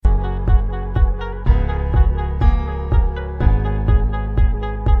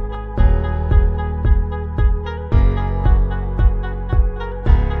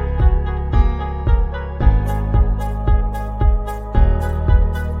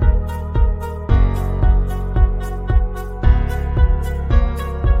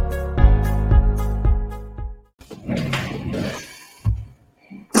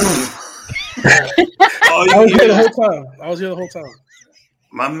was here the whole time.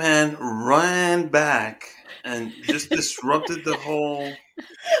 My man ran back and just disrupted the whole.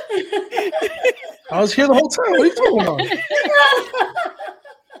 I was here the whole time. What are you talking about?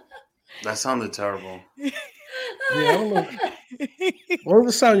 That sounded terrible. Yeah, I don't know. What was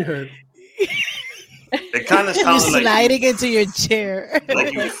the sound you heard? It kind of sounded You're sliding into your chair.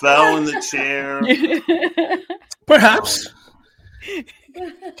 Like you fell in the chair. Perhaps.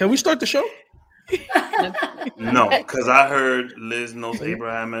 Can we start the show? No, because I heard Liz knows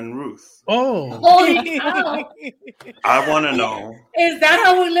Abraham and Ruth. Oh. Holy cow. I want to know. Is that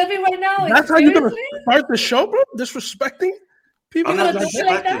how we're living right now? That's how you're going to start the show, bro? Disrespecting people? I'm not like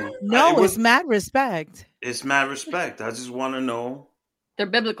disrespecting. No, it's mad respect. It's mad respect. I just want to know. They're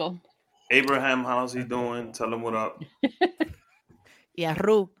biblical. Abraham, how's he doing? Tell him what up. Yeah,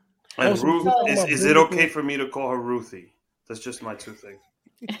 Ruth. And Ruth, is it okay for me to call her Ruthie? That's just my two things.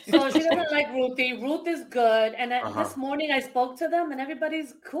 So she doesn't like Ruthie. Ruth is good. And this morning I spoke to them and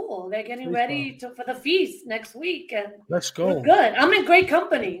everybody's cool. They're getting ready for the feast next week. And let's go. We're good. I'm in great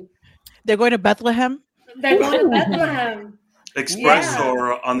company. They're going to Bethlehem? They're going to Bethlehem. Express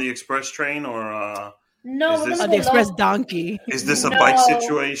or on the express train or no, on the express donkey. Is this a bike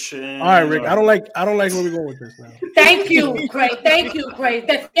situation? All right, Rick. I don't like where we're going with this now. Thank you, Craig.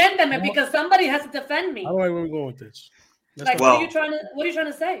 Defiéndeme because somebody has to defend me. I don't like where we're going with this. Like, what are you trying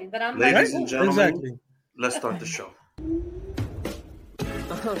to say? That I'm ladies and gentlemen, exactly. Let's start the show.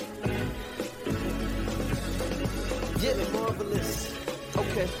 Yeah, marvelous.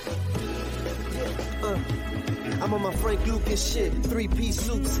 Okay. I'm on my Frank Lucas shit. 3-piece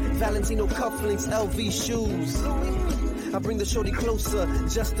suits, Valentino cufflinks, LV shoes. I bring the shorty closer,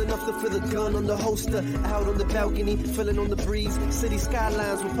 just enough to feel the gun on the holster. Out on the balcony, feeling on the breeze. City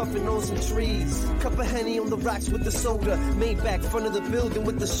skylines, we're puffing on some trees. Cup of Henny on the rocks with the soda. Made back front of the building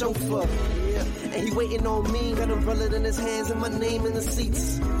with the chauffeur. Yeah. And he waiting on me, got umbrella in his hands and my name in the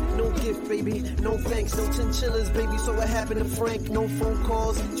seats. No gift, baby, no thanks, no chinchillas, baby. So what happened to Frank? No phone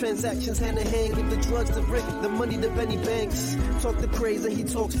calls, transactions hand in hand. Give the drugs to Rick, the money to Benny Banks. Talk to Craze and he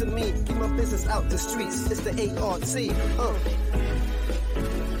talks to me. Keep my business out the streets. It's the ART.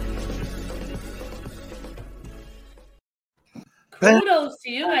 Kudos to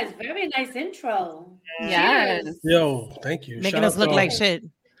you guys. Very nice intro. Yes. Yo, thank you. Making us look like shit.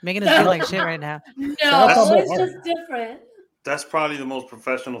 Making us look like shit right now. No, it's just different. That's probably the most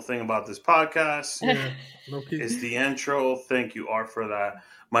professional thing about this podcast. Yeah, is the intro. Thank you, Art, for that.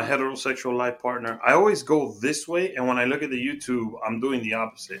 My heterosexual life partner. I always go this way, and when I look at the YouTube, I'm doing the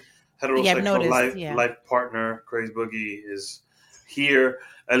opposite. Heterosexual life partner, Crazy Boogie, is here.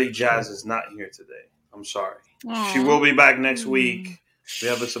 Ellie Jazz is not here today. I'm sorry. Aww. She will be back next week. We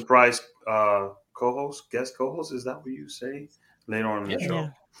have a surprise guest co-host. Is that what you say? Later on in the show.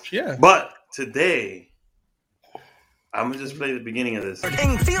 Yeah. But today, I'm going to just play the beginning of this.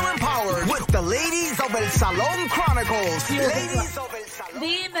 And feel empowered with the ladies of El Salon Chronicles.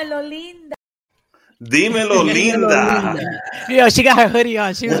 Dimelo Linda. Dimelo Linda. Yo, she got her hoodie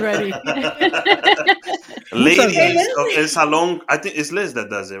on. She was ready. Ladies of El Salon. I think it's Liz that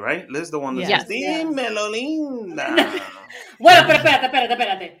does it, right? Liz, the one that says, Dimelo Linda. Well,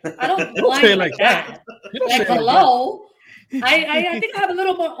 espérate. I don't whine like that. Like, hello? I think I have a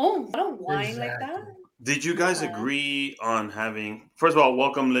little more oomph. I don't whine like that. Did you guys agree on having... First of all,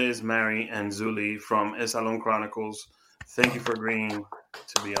 welcome Liz, Mary, and Zuli from El Salon Chronicles. Thank you for agreeing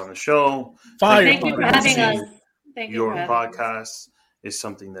to be on the show. Thank you for having us. Your podcast is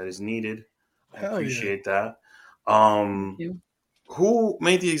something that is needed. I appreciate that. Who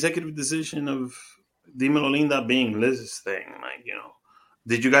made the executive decision of Dimelo Linda being Liz's thing? Like,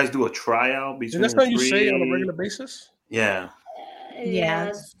 did you guys do a tryout between that's what you say on a regular basis? Yeah.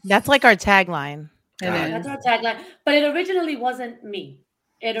 Yes. That's like our tagline. That's our tagline. But it originally wasn't me.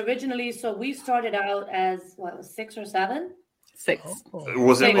 So we started out as, 6 or 7? 6.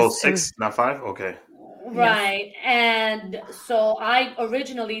 Was it 6, not 5? Okay. Right. Yes. And so I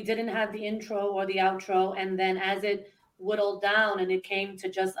originally didn't have the intro or the outro. And then as it whittled down and it came to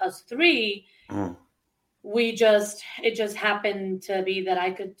just us 3, it just happened to be that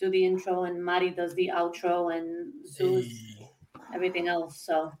I could do the intro and Mari does the outro and Zeus everything else.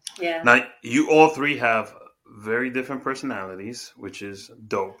 So, yeah. Now, you all 3 have very different personalities, which is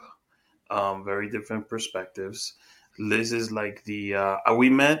dope. Very different perspectives. Liz is like we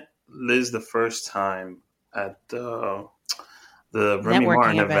met Liz the first time at the Remy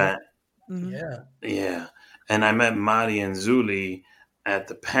Martin event. Mm-hmm. Yeah. And I met Mari and Zuli at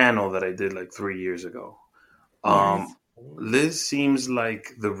the panel that I did like 3 years ago. Liz seems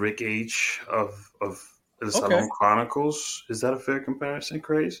like the Rick H of the Salon Chronicles. Is that a fair comparison,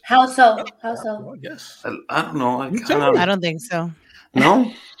 Craze? How so? How so? Well, I guess. I don't know. I don't think so.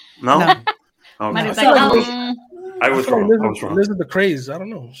 No? No. Okay. So I was wrong. Liz is the craze. I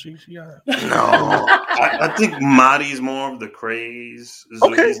don't know. She got No. I think Mari's more of the craze.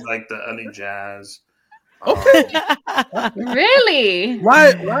 Zuli's like the early jazz. Okay. Really?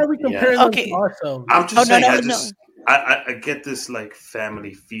 Why are we comparing them to ourselves? I'm just saying. I get this like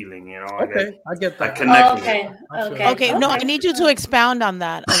family feeling, you know. I get that. I connect with it. Okay. No, I need you to expound on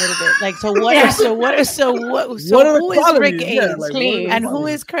that a little bit. Like, who is Rick H and who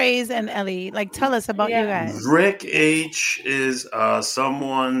is Craze and Ellie? Like, tell us about you guys. Rick H is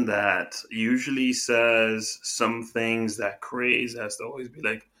someone that usually says some things that Craze has to always be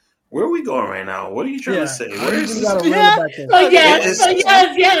like, where are we going right now? What are you trying to say? Where is this? Yes.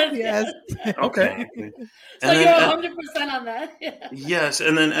 Okay. So you're 100% on that. Yes,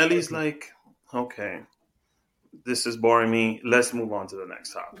 and then Ellie's like, okay, this is boring me. Let's move on to the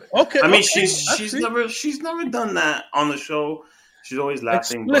next topic. Okay. I mean, she's never done that on the show. She's always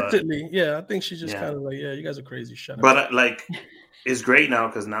laughing. Explicitly, I think she's just kind of like, you guys are crazy. Shut up. But like, it's great now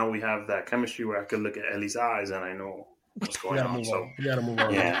because now we have that chemistry where I can look at Ellie's eyes and I know what's going on. So you gotta move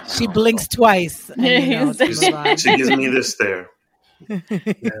on. Yeah, she blinks twice. She gives me this stare. I'm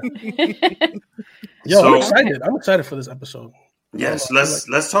excited. I'm excited for this episode. Yes,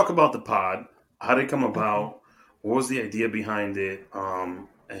 let's talk about the pod. How did it come about? What was the idea behind it?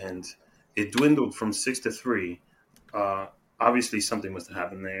 And it dwindled from 6 to 3. Obviously, something must have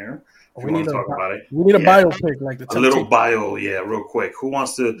happened there. We need to talk about it. We need a biopic, like a little bio, real quick. Who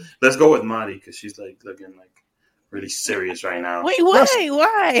wants to? Let's go with Mari because she's like looking like really serious right now. Wait,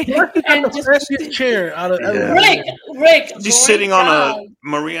 why? And just the chair out of Rick. She's sitting on a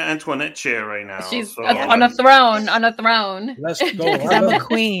Maria Antoinette chair right now. She's on a throne. Let's go. I'm a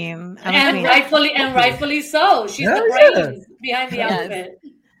queen. Rightfully so. She's the brains behind the outfit.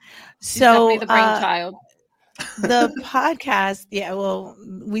 She's definitely the brainchild. The podcast, well,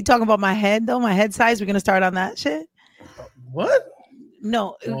 we talking about my head though, my head size. We're gonna start on that shit. What?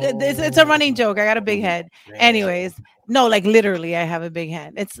 No, it's a running joke. I got a big head. Anyways, no, like literally, I have a big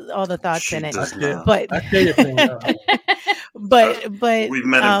head. It's all the thoughts in it. But we've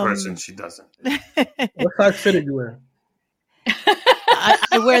met in person. She doesn't. What size fitted you wear?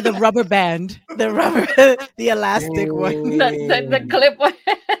 I wear the rubber band, the elastic one, the clip one.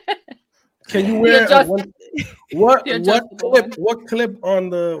 Can you wear what clip on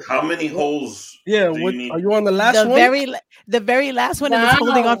the? How many holes? Yeah, are you on the last one? The very last one, and it's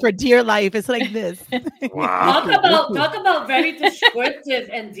holding on for dear life. It's like this. Wow. Talk about very descriptive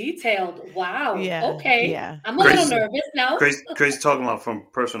and detailed. Wow. Yeah. Okay. Yeah. I'm a little nervous now. Crazy talking about from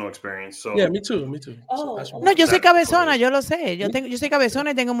personal experience. So yeah, me too. Oh. No, yo soy cabezona. Yo lo sé. Yo soy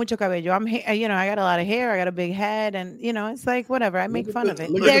cabezona y tengo mucho cabello. I got a lot of hair. I got a big head, and it's like whatever. I make fun of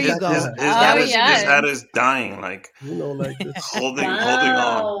it. There you go. His head is dying. Like like holding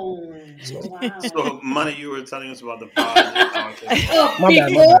on. So, Money, you were telling us about the pod. Before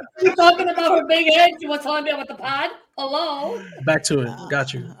you're talking about her big head, you were telling me about the pod. Hello. Back to it.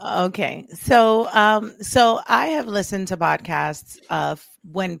 Got you. Okay. So I have listened to podcasts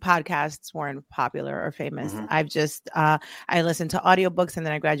when podcasts weren't popular or famous. Mm-hmm. I've just I listened to audiobooks and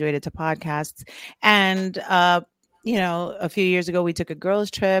then I graduated to podcasts. And a few years ago, we took a girls'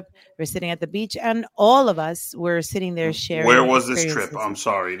 trip. We're sitting at the beach, and all of us were sitting there sharing. Where was this trip? I'm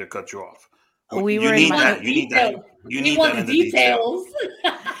sorry to cut you off. We You need that in the details.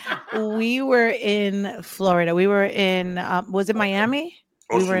 We were in Florida. We were in, was it Miami?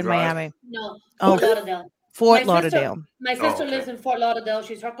 Ocean we were in Drive? Miami. No, Fort Lauderdale. Fort Lauderdale. My sister lives in Fort Lauderdale.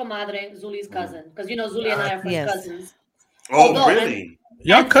 She's her comadre, Zuli's cousin. Because Zuli and I are first cousins. Oh, really?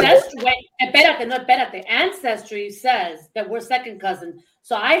 Espérate. Ancestry says that we're second cousin.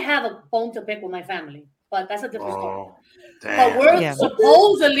 So I have a bone to pick with my family. But that's a different story. Damn. But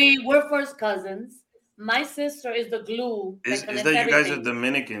supposedly we're first cousins. My sister is the glue. Is that you guys are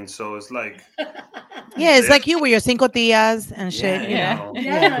Dominican, so it's like it's like you with your cinco tias and shit. Yeah.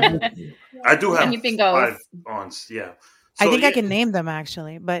 I do have anything goes. 5 aunts. Yeah. So, I think I can name them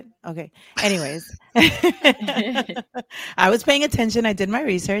actually, but okay. Anyways, I was paying attention. I did my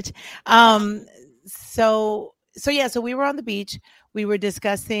research. So we were on the beach. We were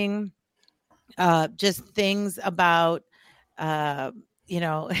discussing just things about I'm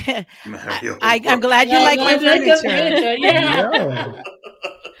glad you like my furniture. Yeah.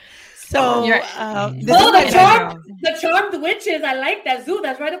 So, the charmed witches. I like that. Zoo,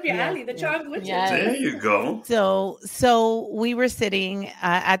 that's right up your alley. The charmed witches. Yes. There you go. So we were sitting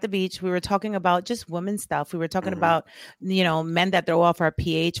at the beach. We were talking about just women stuff. We were talking about, men that throw off our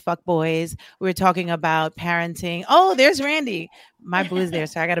pH, fuck boys. We were talking about parenting. Oh, there's Randy. My boo is there,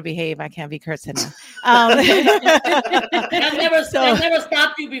 so I got to behave. I can't be cursing now. That never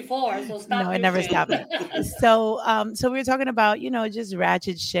stopped you before. So stop. No, it never stopped me. So we were talking about, just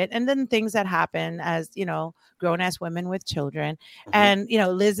ratchet shit, and then things that happen as, grown ass women with children. And,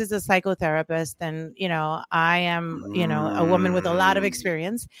 Liz is a psychotherapist, and, I am, a woman with a lot of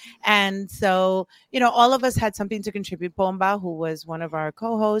experience. And so, all of us had something to contribute. Pomba, who was one of our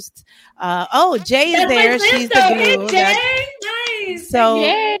co-hosts. Jay is there. She's the glue. So,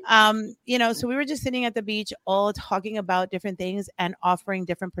 so we were just sitting at the beach, all talking about different things and offering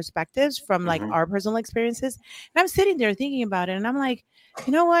different perspectives from like our personal experiences. And I'm sitting there thinking about it, and I'm like,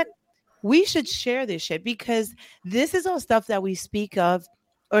 you know what? We should share this shit, because this is all stuff that we speak of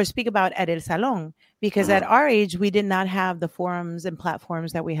or speak about at El Salon, because at our age, we did not have the forums and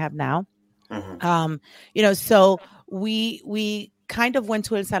platforms that we have now. So we kind of went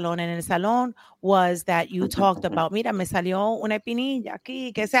to El Salon, and El Salon was that you talked about, mira, me salió una espinilla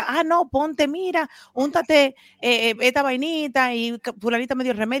aquí, que sea, no, ponte, mira, úntate esta vainita y fulanita me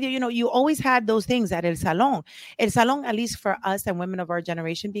dio remedio. You always had those things at El Salon. El Salon, at least for us and women of our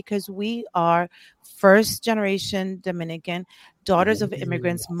generation, because we are first generation Dominican, daughters of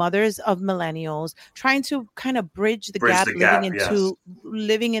immigrants, mothers of millennials, trying to kind of bridge the gap,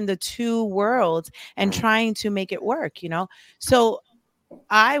 living in the two worlds and trying to make it work, So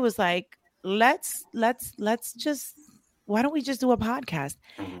I was like, let's just, why don't we just do a podcast?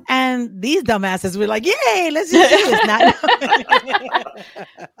 And these dumbasses were like, yay, let's just do this.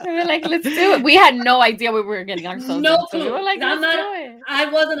 We were like, let's do it. We had no idea we were getting ourselves no clue. So we were like, let's do it.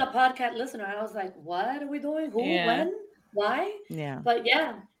 I wasn't a podcast listener. I was like, what are we doing? Who, when, why? Yeah. But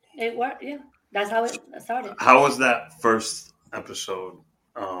it worked. Yeah. That's how it started. How was that first episode?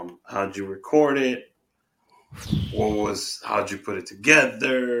 How'd you record it? How'd you put it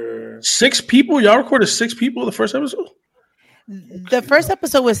together? 6 people? Y'all recorded 6 people the first episode? The first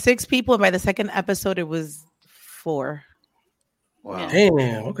episode was 6 people, and by the second episode, it was 4. Wow.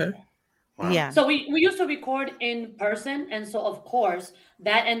 Damn, okay. Wow. Yeah. So we used to record in person, and so of course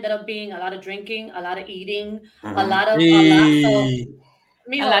that ended up being a lot of drinking, a lot of eating, a lot of late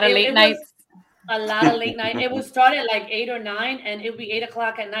nights. A lot of late night. It would start at like 8 or 9, and it would be 8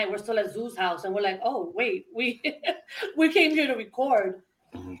 o'clock at night. We're still at Zoo's house, and we're like, oh wait, we came here to record,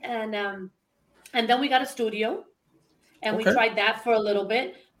 and then we got a studio, and we tried that for a little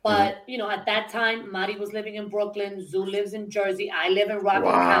bit. But at that time, Mari was living in Brooklyn. Zoo lives in Jersey. I live in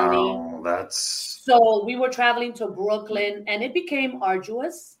Rockland County. So we were traveling to Brooklyn, and it became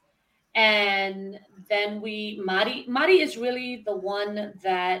arduous. And then Mari is really the one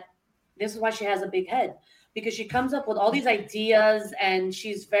that. This is why she has a big head, because she comes up with all these ideas, and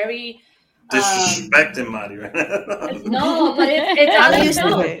she's very disrespecting Mari right now. No, but it's out of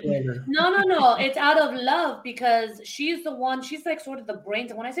love. No. It's out of love, because she's the one. She's like sort of the brains.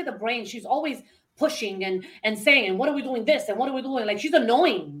 And when I say the brain, she's always pushing and saying, and what are we doing this, and what are we doing? Like, she's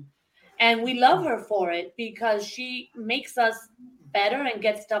annoying, and we love her for it, because she makes us better and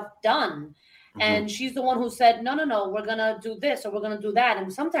get stuff done. And she's the one who said, no, we're going to do this or we're going to do that.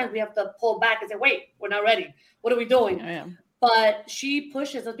 And sometimes we have to pull back and say, wait, we're not ready. What are we doing? Yeah. But she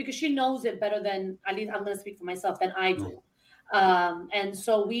pushes us because she knows it better than, at least I'm going to speak for myself, than I do. And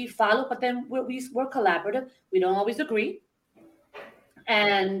so we follow, but then we're collaborative. We don't always agree.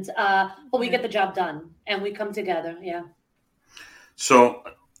 And but we get the job done, and we come together. Yeah. So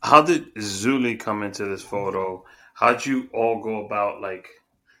how did Zuli come into this photo? How'd you all go about, like,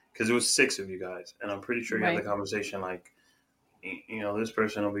 because it was 6 of you guys, and I'm pretty sure you had the conversation like, this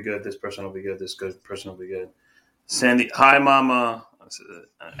person will be good, this person will be good, this good person will be good. Sandy, hi, Mama.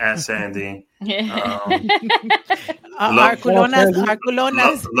 Ask Sandy. Our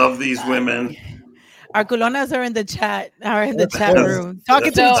culonas. Love these women. Our culonas are in the chat. Room,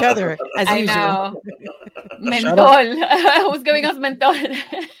 talking to each other as usual. Know. Mentol. Who's giving us mentol?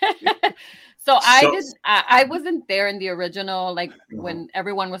 So I wasn't there in the original, like when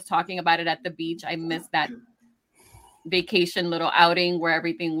everyone was talking about it at the beach. I missed that vacation little outing where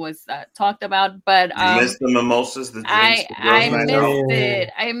everything was talked about. But you missed the mimosas, the drinks.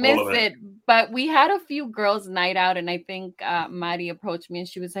 I missed it. But we had a few girls' night out, and I think Mari approached me and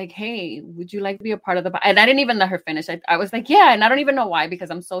she was like, "Hey, would you like to be a part of the?" And I didn't even let her finish. I was like, "Yeah," and I don't even know why, because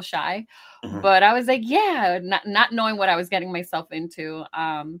I'm so shy. But I was like, "Yeah," not knowing what I was getting myself into.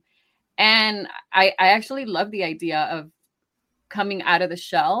 And I actually love the idea of coming out of the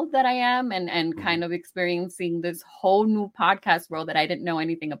shell that I am and kind of experiencing this whole new podcast world that I didn't know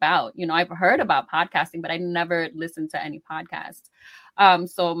anything about. You know, I've heard about podcasting, but I never listened to any podcasts.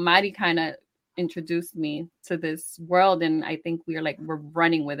 So Mari kind of introduced me to this world, and I think we're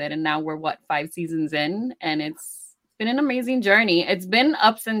running with it. And now we're 5 seasons in, and it's been an amazing journey. It's been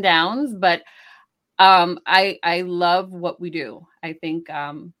ups and downs, but I love what we do. I think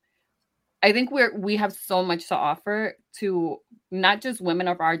we have so much to offer to not just women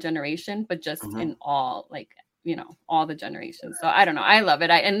of our generation, but just in all, all the generations. So I don't know. I love it.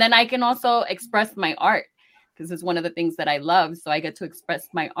 And then I can also express my art, because it's one of the things that I love. So I get to express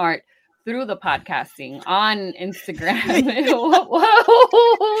my art through the podcasting on Instagram. Who's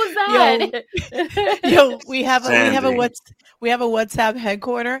that? Yo, we have a WhatsApp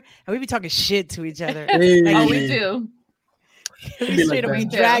headquarter, and we be talking shit to each other. Oh, we do. We straight away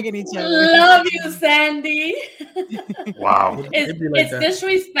dragging each other. Love you, Sandy. Wow. It's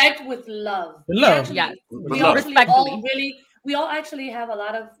disrespect with love. Yes. We all actually have a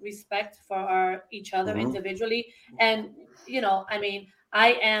lot of respect for each other individually. And, I mean,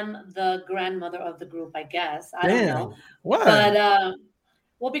 I am the grandmother of the group, I guess. I don't know. Why?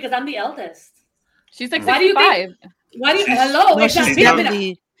 But, because I'm the eldest. She's like 65. Hello? No, I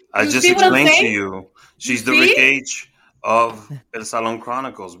just explained to you. She's the Rick H of El Salon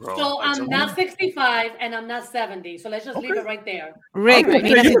Chronicles, bro. So I'm not 65 and I'm not 70. So let's just leave it right there. Rick,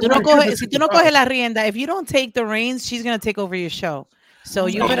 mira, si tú no coges la rienda, if you don't take the reins, she's going to take over your show. So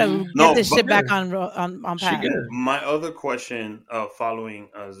you better get this shit back on path. My other question, following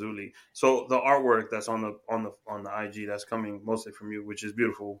Zuli. So the artwork that's on the IG, that's coming mostly from you, which is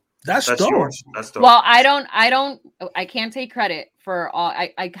beautiful. That's dope. Yours. That's dope. Well, I can't take credit for all.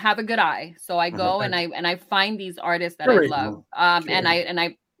 I have a good eye, so I go and I find these artists that I love, and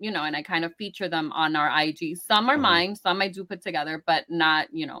I kind of feature them on our IG. Some are mine, some I do put together, but not,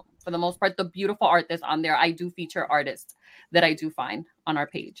 for the most part, the beautiful art that's on there. I do feature artists that I do find on our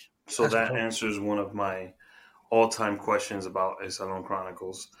page. So that answers one of my all-time questions about El Salon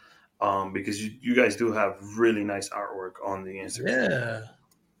Chronicles, because you guys do have really nice artwork on the Instagram. Yeah.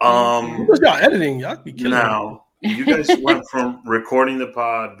 Y'all editing, y'all be killing. Now, you guys went from recording the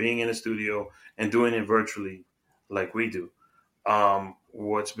pod, being in the studio, and doing it virtually like we do.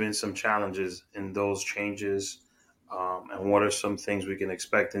 What's been some challenges in those changes, and what are some things we can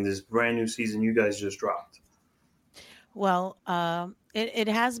expect in this brand new season you guys just dropped? Well, it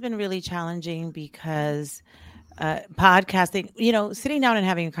has been really challenging because podcasting, sitting down and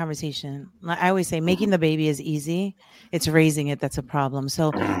having a conversation. I always say making the baby is easy. It's raising it that's a problem.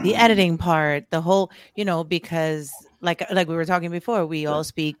 So the editing part, the whole, because like we were talking before, we all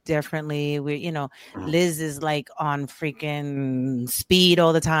speak differently. Liz is like on freaking speed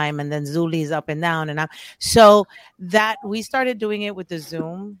all the time, and then Zuli's up and down, and so that we started doing it with the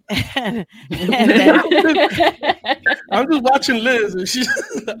Zoom. and then, I'm just watching Liz, and she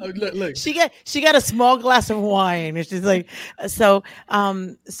look. She got a small glass of wine, and she's like, so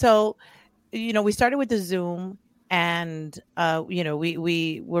we started with the Zoom. And,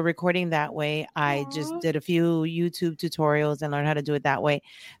 we were recording that way. I just did a few YouTube tutorials and learned how to do it that way.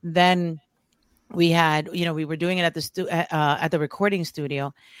 Then we had, we were doing it at the recording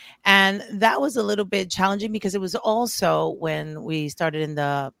studio. And that was a little bit challenging because it was also when we started in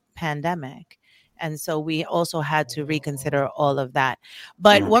the pandemic. And so we also had to reconsider all of that.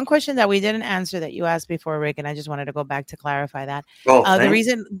 But one question that we didn't answer that you asked before, Rick, and I just wanted to go back to clarify that. The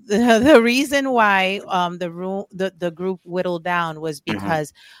reason why the group whittled down was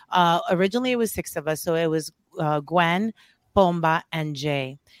because originally it was 6 of us. So it was Gwen, Pomba, and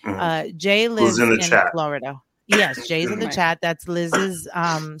Jay. Jay lives in Florida. Yes, Jay's in the chat. That's Liz's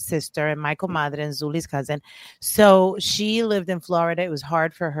sister and my comadre and Zuli's cousin. So she lived in Florida. It was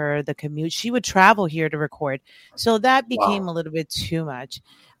hard for her, the commute. She would travel here to record. So that became a little bit too much.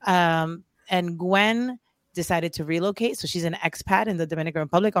 And Gwen decided to relocate. So she's an expat in the Dominican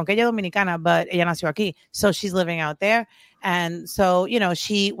Republic. Aunque ella dominicana, but ella nació aquí. So she's living out there. And so,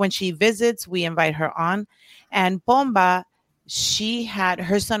 when she visits, we invite her on. And Pomba,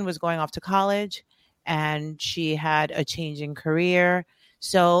 her son was going off to college. And she had a change in career.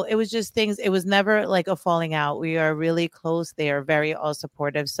 So it was just things. It was never like a falling out. We are really close. They are very all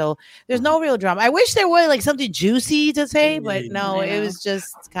supportive. So there's no real drama. I wish there were like something juicy to say, but no, it was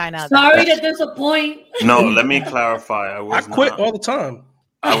just kind of. Sorry to disappoint. No, let me clarify. I quit all the time.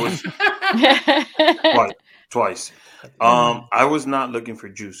 I was twice. I was not looking for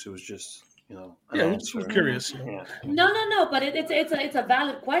juice. It was just, I'm just curious. Yeah. No, but it's a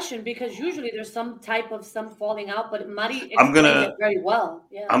valid question because usually there's some falling out, but Mari explained it very well.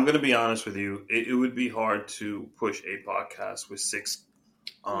 Yeah. I'm gonna be honest with you. It would be hard to push a podcast with 6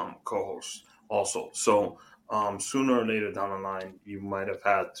 co-hosts also. So sooner or later down the line, you might have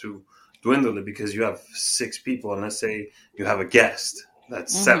had to dwindle it because you have 6 people, and let's say you have a guest,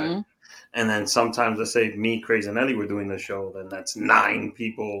 that's 7, and then sometimes let's say me, Crazy, and Ellie were doing the show, then that's 9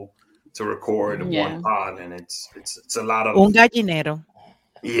 people to record one pod, and it's a lot of un gallinero.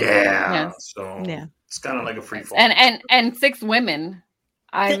 Yeah. Yes. So it's kind of like a free fall. And 6 women.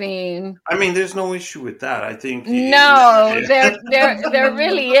 I mean, there's no issue with that. I think there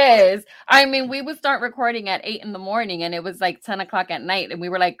really is. I mean, we would start recording at 8 a.m, and it was like 10 o'clock at night, and we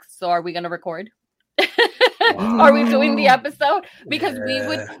were like, "So, are we going to record? Are we doing the episode?" Because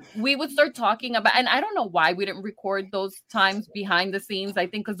we would start talking about, and I don't know why we didn't record those times behind the scenes. I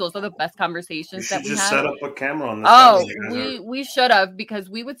think because those are the best conversations that we have. Just set up a camera on the we should have, because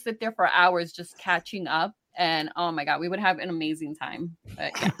we would sit there for hours just catching up. And oh my God, we would have an amazing time.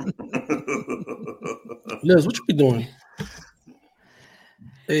 But, yeah. Liz, what you be doing?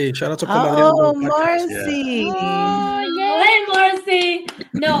 Hey, shout out to Marcy. Hey, Marcy.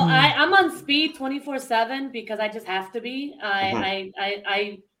 No, I'm on speed 24/7 because I just have to be. I'm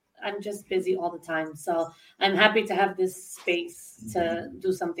just busy all the time. So I'm happy to have this space to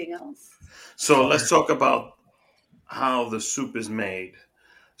do something else. So let's talk about how the soup is made.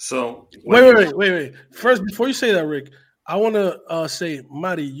 So wait. First, before you say that, Rick, I want to say,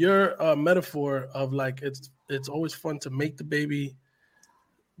 Mari, your metaphor of like it's always fun to make the baby,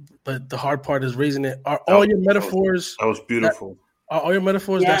 but the hard part is raising it. Are all your metaphors? That was beautiful. Are all your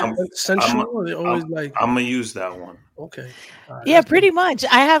metaphors that sensual? Or they always I'm gonna use that one. Okay. Yeah, pretty much.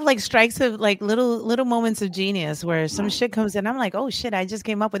 I have like strikes of like little moments of genius where some shit comes in. I'm like, oh shit, I just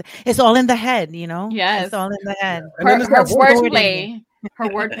came up with it. It's all in the head, Yes, it's all in the head. Her wordplay. Her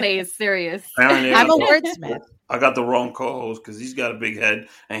wordplay is serious. I'm a wordsmith. I got the wrong co-host because he's got a big head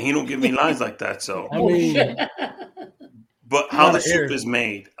and he don't give me lines like that. So, but how the soup is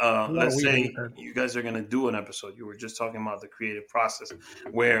made. Let's say you guys are gonna do an episode. You were just talking about the creative process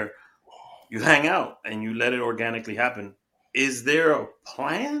where you hang out and you let it organically happen. Is there a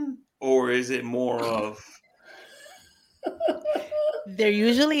plan, or is it more of? There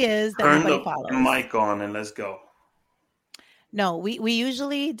usually is. Turn the mic on and let's go. No, we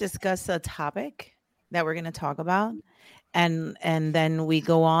usually discuss a topic that we're going to talk about, and then we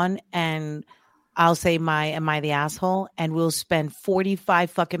go on, and I'll say am I the asshole, and we'll spend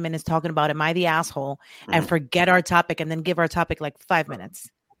 45 fucking minutes talking about am I the asshole, and forget our topic, and then give our topic like 5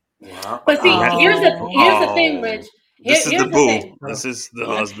 minutes. Wow. But see, here's the thing, Rich. This is the boo. This is the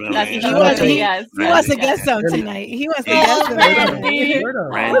husband. He wants to get some tonight. He wants to get some.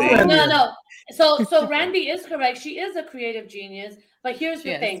 Randy. No. So Randy is correct. She is a creative genius. But here's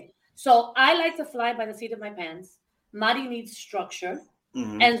the thing. So I like to fly by the seat of my pants. Mari needs structure.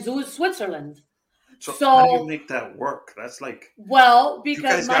 And Zoo is Switzerland. So how do you make that work? That's like... Well, because... You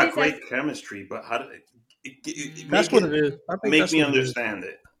guys got great chemistry, but how did it that's what it is. I think make me understand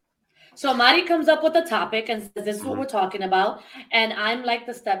it. So Mari comes up with a topic and says, this is what we're talking about. And I'm like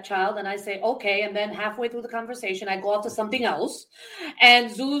the stepchild. And I say, okay. And then halfway through the conversation, I go off to something else.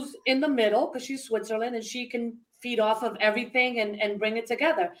 And Zoo's in the middle because she's Switzerland and she can feed off of everything and bring it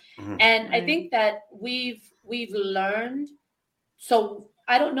together. And I think that we've learned. So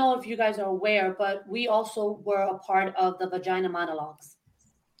I don't know if you guys are aware, but we also were a part of the Vagina Monologues.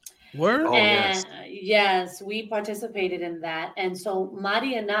 Word? Oh, yes, we participated in that. And so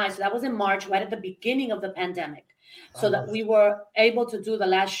Mari and I, so that was in March, right at the beginning of the pandemic. So that we were able to do the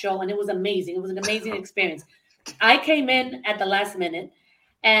last show, and it was amazing. It was an amazing experience. I came in at the last minute,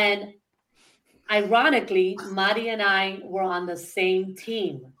 and ironically, Mari and I were on the same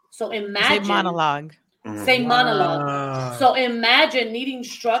team. So imagine... Same monologue. Same monologue. So imagine needing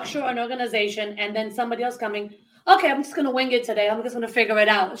structure and organization, and then somebody else coming... Okay, I'm just going to wing it today. I'm just going to figure it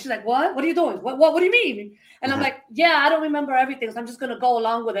out. And she's like, what? What are you doing? What do you mean? And I'm like, yeah, I don't remember everything. So I'm just going to go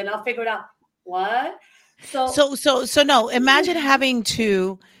along with it and I'll figure it out. What? So no, imagine having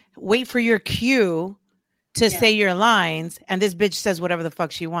to wait for your cue to say your lines. And this bitch says whatever the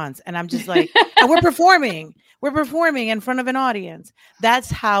fuck she wants. And I'm just like, and we're performing in front of an audience. That's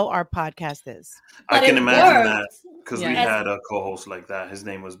how our podcast is. I can imagine that because we had a co-host like that. His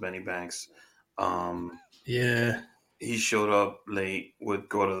name was Benny Banks. Yeah. He showed up late, would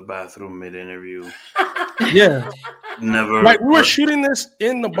go to the bathroom mid-interview. Yeah. Never. Like, we were shooting this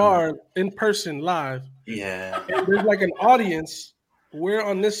in the bar, in person, live. Yeah. And there's like an audience. We're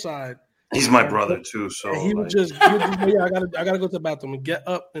on this side. He's my brother too, so he would just yeah, I gotta go to the bathroom and get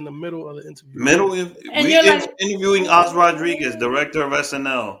up in the middle of the interview. Interviewing Oz Rodriguez, director of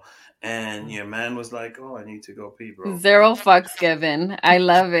SNL, and your man was like, "Oh, I need to go pee, bro." 0 fucks given. I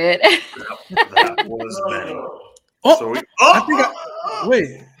love it. That was Benny.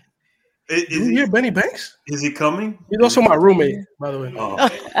 Wait. Did you hear Benny Banks? Is he coming? He's also my roommate, by the way.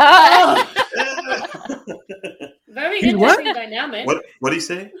 Very interesting dynamic. What did he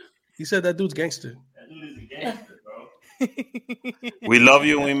say? He said that dude's gangster. That dude is a gangster, bro. We love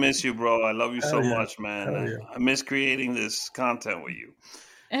you and we miss you, bro. I love you so much, man. I miss creating this content with you.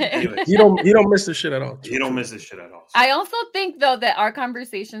 Anyway, you don't miss this shit at all. You don't miss this shit at all. I also think though that our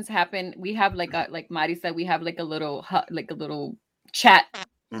conversations happen. We have like Mari said, we have like a little chat.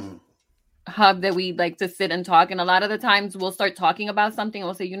 Mm-hmm. Hub that we like to sit and talk, and a lot of the times we'll start talking about something and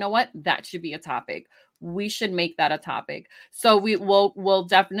we'll say, you know what, that should be a topic. We should make that a topic. So we'll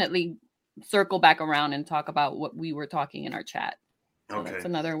definitely circle back around and talk about what we were talking in our chat. So okay, that's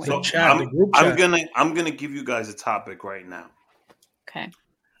another way. So I'm gonna give you guys a topic right now. Okay.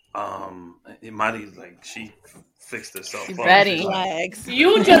 Mari, like, she fixed herself. She's ready.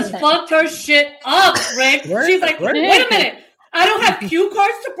 You just fucked her shit up, Rick. She's like, wait a minute. I don't have cue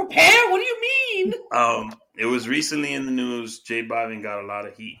cards to prepare. What do you mean? It was recently in the news. J Balvin got a lot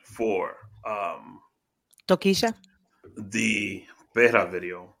of heat for Tokisha, the Pera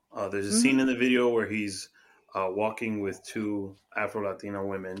video. There's a scene in the video where he's walking with 2 Afro-Latina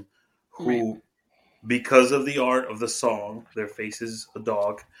women who, because of the art of the song, their face is a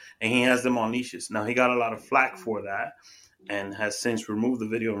dog, and he has them on leashes. Now, he got a lot of flack for that and has since removed the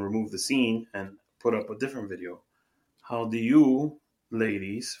video and removed the scene and put up a different video. How do you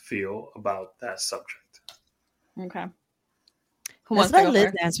ladies feel about that subject? Okay. Who wants to go Liz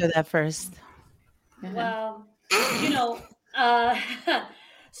first? Answer that first. Well,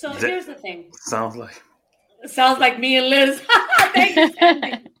 so here's the thing. Sounds like me and Liz. Thank you,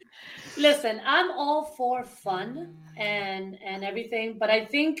 Sandy. Listen, I'm all for fun and everything, but I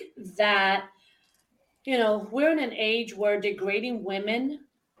think that, we're in an age where degrading women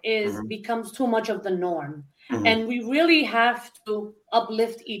becomes too much of the norm. Mm-hmm. And we really have to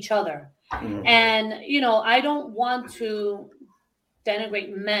uplift each other. Mm-hmm. And, I don't want to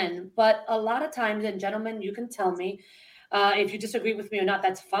denigrate men, but a lot of times, and gentlemen, you can tell me if you disagree with me or not,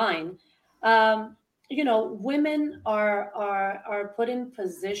 that's fine. Women are put in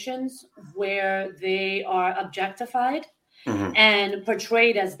positions where they are objectified and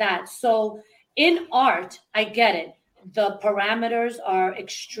portrayed as that. So in art, I get it. The parameters are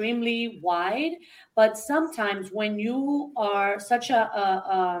extremely wide, but sometimes when you are such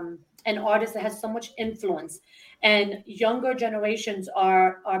an artist that has so much influence, and younger generations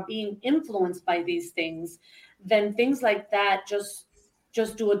are being influenced by these things, then things like that just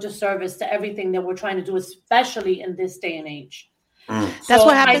do a disservice to everything that we're trying to do, especially in this day and age. That's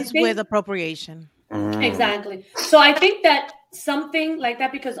what happens with appropriation. Exactly. So I think that something like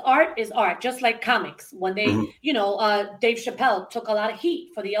that, because art is art, just like comics. When they, Dave Chappelle took a lot of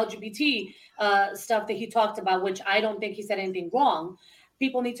heat for the LGBT stuff that he talked about, which I don't think he said anything wrong.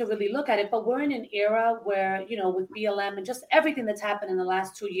 People need to really look at it. But we're in an era where, with BLM and just everything that's happened in the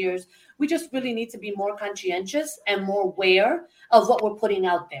last 2 years, we just really need to be more conscientious and more aware of what we're putting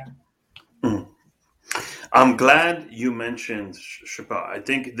out there. I'm glad you mentioned Chappelle. I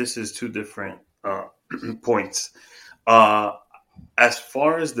think this is 2 different points. As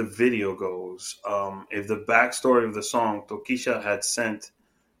far as the video goes, if the backstory of the song, Tokisha had sent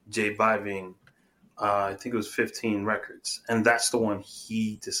J Balvin, I think it was 15 records, and that's the one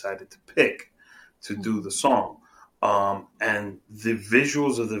he decided to pick to do the song. And the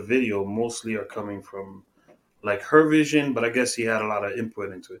visuals of the video mostly are coming from like her vision, but I guess he had a lot of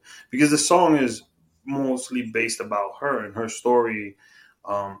input into it because the song is mostly based about her, and her story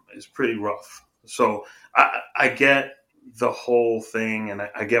is pretty rough. So I get the whole thing, and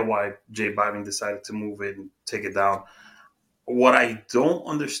I get why J Balvin decided to move it and take it down. What I don't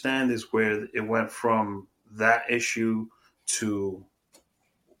understand is where it went from that issue to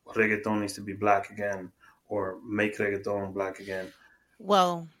reggaeton needs to be black again, or make reggaeton black again.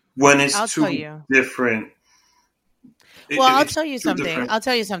 Well, when it's different. I'll tell you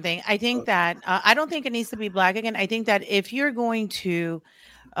something. I think that I don't think it needs to be black again. I think that if you're going to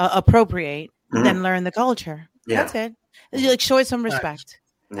appropriate, then learn the culture. Yeah. That's it. Like, show it some respect,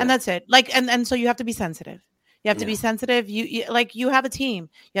 and that's it. Like, and so you have to be sensitive. You have to be sensitive. You like, you have a team.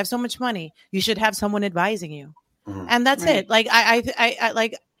 You have so much money. You should have someone advising you, and that's it. Like,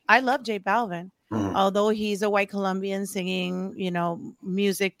 I love J Balvin, although he's a white Colombian singing,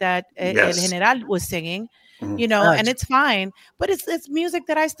 music that El General was singing. you know, and it's fine. But it's music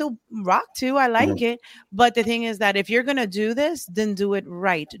that I still rock to. I like it. But the thing is that if you're gonna do this, then do it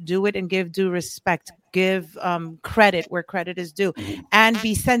right. Do it and give due respect. Give credit where credit is due, and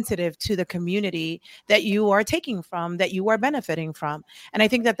be sensitive to the community that you are taking from, that you are benefiting from. And I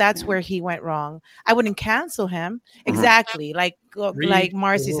think that that's where he went wrong. I wouldn't cancel him. Exactly. Like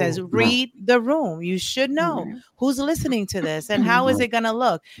Marcy says, read the room. You should know who's listening to this and how is it going to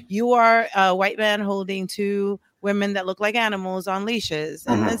look. You are a white man holding two women that look like animals on leashes.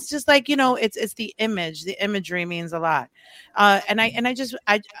 And it's just like, you know, it's the image. The imagery means a lot.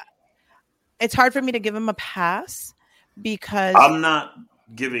 It's hard for me to give him a pass because I'm not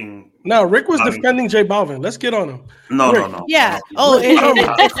giving. No, Rick was defending J Balvin. Let's get on him. No. Yeah. Oh,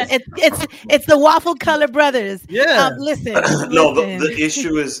 it's the Waffle Color Brothers. Yeah. Listen. No, the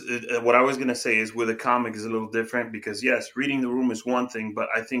issue is what I was going to say is with a comic is a little different because yes, reading the room is one thing, but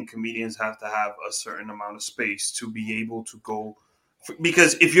I think comedians have to have a certain amount of space to be able to go.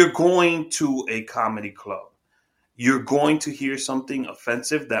 Because if you're going to a comedy club, you're going to hear something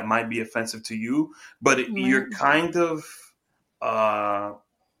offensive that might be offensive to you, but you're kind of. I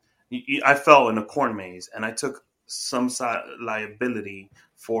fell in a corn maze, and I took some liability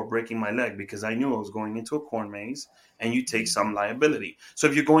for breaking my leg because I knew I was going into a corn maze, and you take some liability. So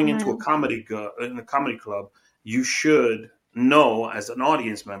if you're going into a comedy club, you should know as an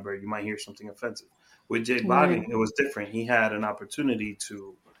audience member you might hear something offensive. With J Balvin, it was different. He had an opportunity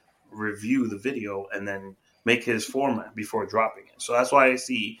to review the video and then make his format before dropping it. So that's why I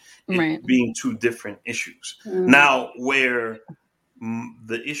see it being two different issues. Now, where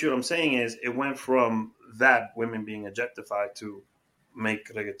the issue I'm saying is it went from that women being objectified to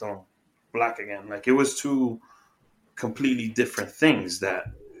make reggaeton black again. Like it was two completely different things that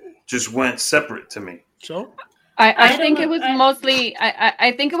just went separate to me. So I think it was mostly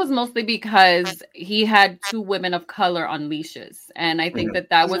I think it was mostly because he had two women of color on leashes. And I think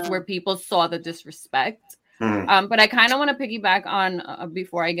that was where people saw the disrespect. But I kind of want to piggyback on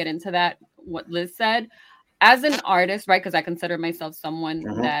before I get into that, what Liz said. As an artist, right? Because I consider myself someone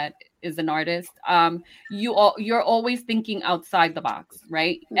that is an artist. You're always thinking outside the box,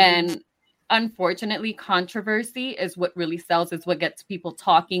 right? And unfortunately, controversy is what really sells. It's what gets people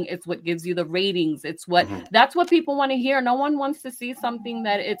talking. It's what gives you the ratings. It's that's what people want to hear. No one wants to see something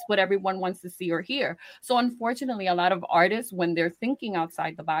that it's what everyone wants to see or hear. So unfortunately, a lot of artists, when they're thinking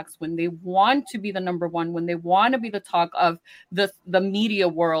outside the box, when they want to be the number one, when they want to be the talk of the media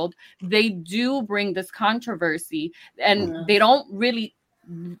world, they do bring this controversy, and they don't really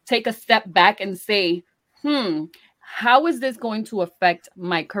take a step back and say, how is this going to affect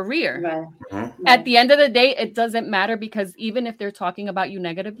my career? At the end of the day, it doesn't matter, because even if they're talking about you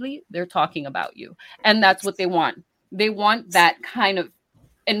negatively, they're talking about you. And that's what they want. They want that kind of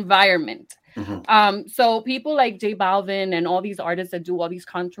environment. So people like J Balvin and all these artists that do all these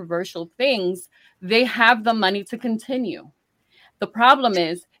controversial things, they have the money to continue. The problem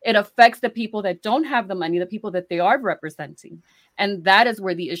is it affects the people that don't have the money, the people that they are representing. And that is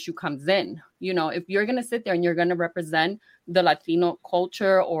where the issue comes in. You know, if you're going to sit there and you're going to represent the Latino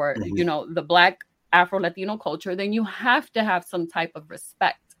culture or, you know, the Black Afro-Latino culture, then you have to have some type of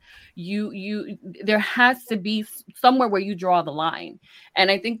respect. There has to be somewhere where you draw the line.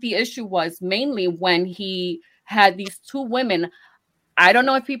 And I think the issue was mainly when he had these two women. I don't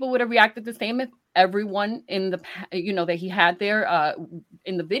know if people would have reacted the same if everyone in the, you know, that he had there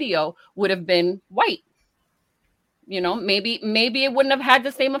in the video would have been white. You know, maybe it wouldn't have had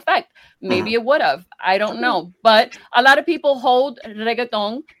the same effect. Maybe it would have. I don't know. But a lot of people hold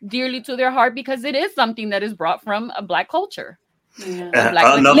reggaeton dearly to their heart because it is something that is brought from a Black culture.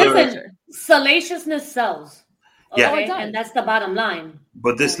 Listen, salaciousness sells. Okay? Yeah. And that's the bottom line.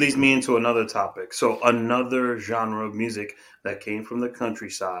 But this leads me into another topic. So another genre of music that came from the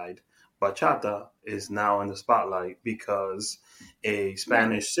countryside, bachata, is now in the spotlight because a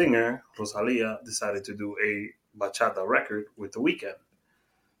Spanish singer, Rosalia, decided to do a bachata record with The Weeknd.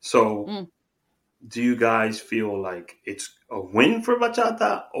 So do you guys feel like it's a win for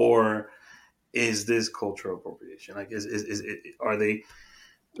bachata, or is this cultural appropriation? Like, are they?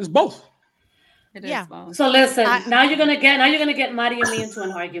 It's both. It is both. So listen, now you're gonna get Mari and me into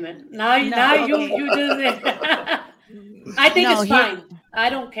an argument. You just. I think it's fine. I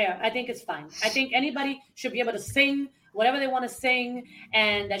don't care. I think it's fine. I think anybody should be able to sing whatever they want to sing,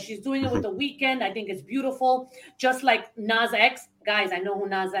 and that she's doing it with The Weeknd. I think it's beautiful. Just like Nas X. Guys, I know who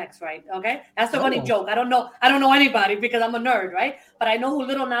Nas X, right? Okay? That's a funny joke. I don't know anybody because I'm a nerd, right? But I know who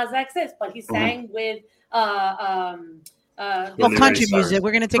Little Nas X is. But he sang with country music.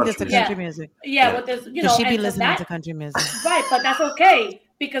 We're gonna take this to country music. Yeah, but there's, you know, she be listening to country music. Right, but that's okay.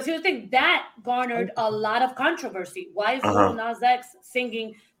 Because here's the thing, that garnered a lot of controversy. Why is Lil Nas X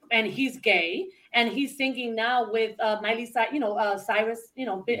singing, and he's gay, and he's singing now with Miley Cyrus,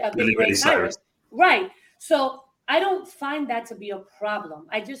 Billy Ray Cyrus. Right. So I don't find that to be a problem.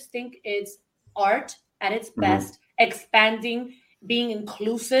 I just think it's art at its best, expanding, being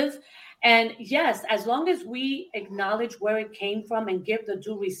inclusive. And yes, as long as we acknowledge where it came from and give the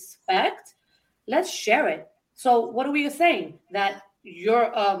due respect, let's share it. So what are we saying? That you're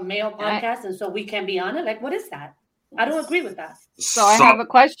a male podcast and so we can be on it? Like, what is that? I don't agree with that. So I have a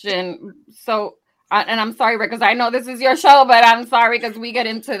question. So, and I'm sorry, Rick, because I know this is your show, but I'm sorry because we get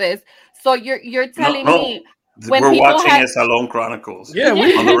into this. So you're telling me when we're watching a Salon Chronicles, on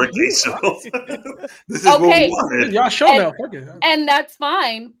the Rick show. This is what we wanted. Y'all show now, and that's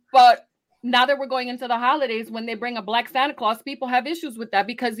fine. But now that we're going into the holidays, when they bring a black Santa Claus, people have issues with that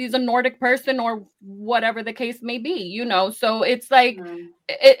because he's a Nordic person or whatever the case may be, So it's like,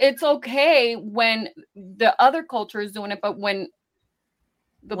 it's okay when the other culture is doing it, but when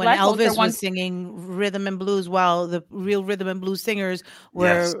black Elvis was singing rhythm and blues, while the real rhythm and blues singers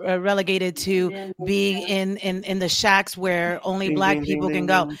were relegated to being in the shacks where only black people can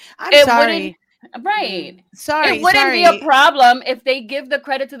go. I'm sorry. Right. Sorry. It wouldn't be a problem if they give the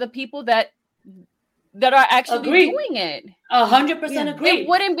credit to the people that are actually doing it. 100% agree. It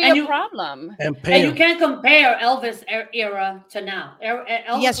wouldn't be a problem. And you can't compare Elvis era to now.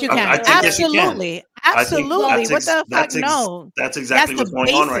 Yes, you can. Absolutely. Absolutely. What the fuck? No. That's exactly what's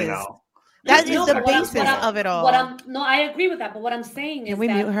going on right now. That is the basis of it all. I agree with that. But what I'm saying is, can we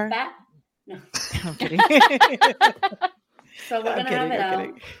mute her? No. I'm kidding. So we're gonna have it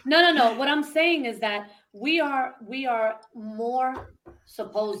out. No. What I'm saying is that we are more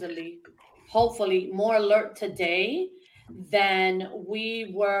hopefully more alert today than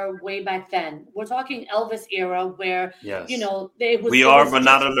we were way back then. We're talking Elvis era where it was. We are, but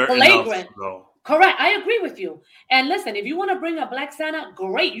not alert enough. No. Correct. I agree with you. And listen, if you want to bring a Black Santa,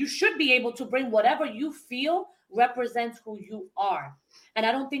 great. You should be able to bring whatever you feel represents who you are. And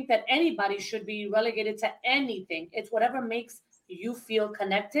I don't think that anybody should be relegated to anything. It's whatever makes you feel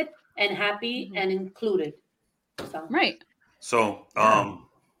connected and happy and included. So. Right. So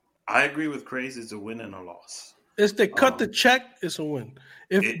I agree with Craze. It's a win and a loss. If they cut the check, it's a win.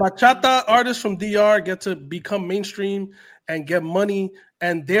 If bachata artists from DR get to become mainstream and get money,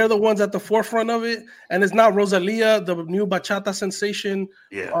 and they're the ones at the forefront of it, and it's not Rosalia, the new bachata sensation,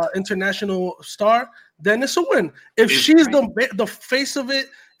 international star, then it's a win. If she's the face of it,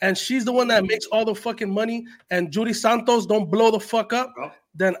 and she's the one that makes all the fucking money, and Judy Santos don't blow the fuck up,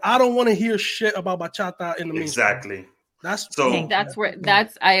 then I don't want to hear shit about bachata in the mainstream. Exactly.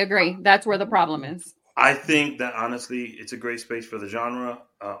 I agree. That's where the problem is. I think that honestly, it's a great space for the genre.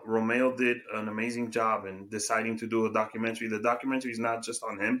 Romeo did an amazing job in deciding to do a documentary. The documentary is not just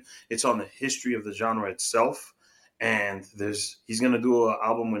on him; it's on the history of the genre itself. And he's gonna do an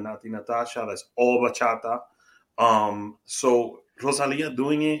album with Nati Natasha that's all bachata. So Rosalia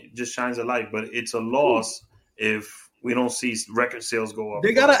doing it just shines a light, but it's a loss if we don't see record sales go up.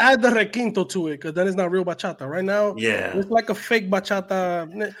 They gotta add the requinto to it because then it's not real bachata. Right now, it's like a fake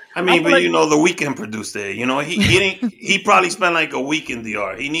bachata. I mean, but The Weeknd produced it. He probably spent like a week in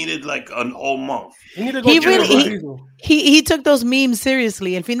DR. He needed like a whole month. He took those memes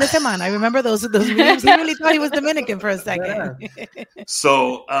seriously. El fin de semana, I remember those memes. He really thought he was Dominican for a second. Yeah.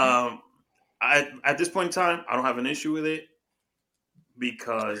 So at this point in time, I don't have an issue with it.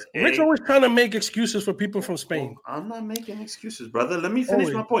 Because Rick's always trying to make excuses for people from Spain. I'm not making excuses, brother. Let me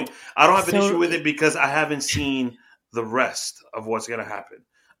finish my point. I don't have an issue with it because I haven't seen the rest of what's going to happen.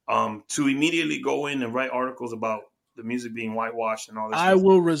 To immediately go in and write articles about the music being whitewashed and all this. I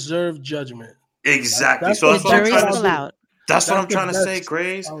will reserve judgment. Exactly. That's what I'm trying to say,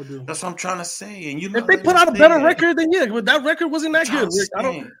 Grace. That's what I'm trying to say. And if they put out a better record, then but that record wasn't that good. Rick.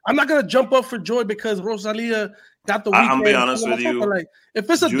 I'm not gonna jump up for joy because Rosalia got the weekend. I'm be honest with you. Like, if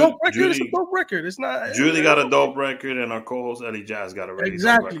it's a dope record, it's a dope record. It's not. Julie got a dope reard, and our co-host Ellie Jazz got a really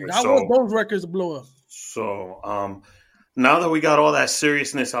dope record. I want those records to blow up. So, now that we got all that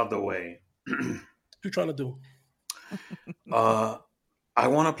seriousness out the way, what you trying to do? I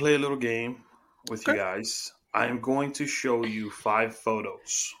want to play a little game with you guys. I am going to show you 5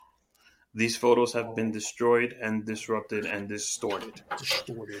 photos. These photos have been destroyed and disrupted and distorted.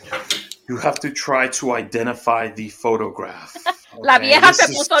 You have to try to identify the photograph. Okay? La vieja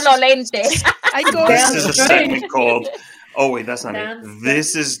se puso los lentes. This is a segment called... Oh, wait, that's not it.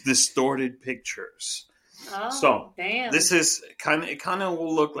 This is distorted pictures. Oh, damn. This is it kind of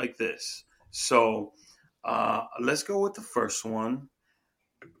will look like this. So let's go with the first one.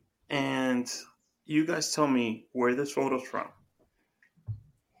 And you guys tell me where this photo's from.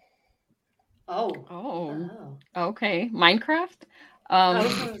 Oh. Okay. Minecraft? I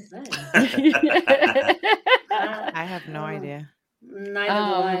was going to say. I have no idea. Neither do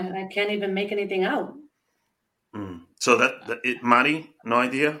I. I can't even make anything out. So Mari, no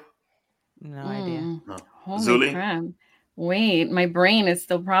idea? No idea. No. Holy Zuli? crap. Wait, my brain is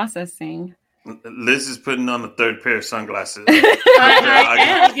still processing. Liz is putting on the third pair of sunglasses. I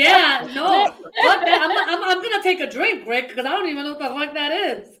am, yeah. No, I'm gonna take a drink, Rick, because I don't even know what the fuck that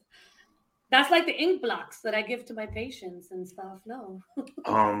is. That's like the ink blocks that I give to my patients and stuff. No.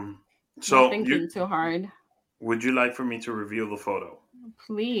 So I'm thinking too hard. Would you like for me to reveal the photo?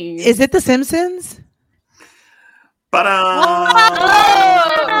 Please. Is it The Simpsons? It's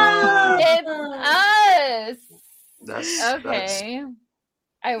us. That's okay.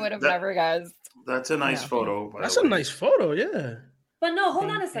 I would have never guessed. That's a nice photo. That's a nice photo, yeah. But no, hold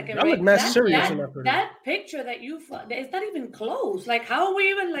on a second. I look mad serious in that photo. That picture that you it's not even close. Like, how are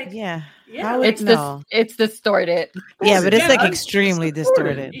we even like? Yeah. It's distorted. Yeah, but it's like extremely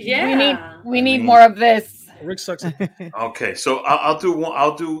distorted. Yeah. We need more of this. Rick sucks. Okay, so I'll do one.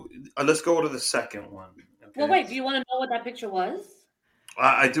 Let's go to the second one. Okay? Well, wait. Do you want to know what that picture was?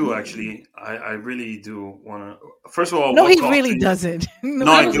 I do actually. I really do want to. First of all, no, he really doesn't. No,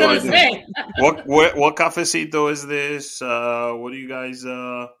 I do. What cafecito is this? What are you guys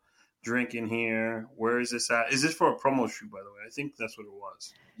drinking here? Where is this at? Is this for a promo shoot, by the way? I think that's what it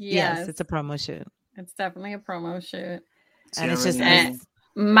was. Yes, it's a promo shoot. It's definitely a promo shoot. And it's just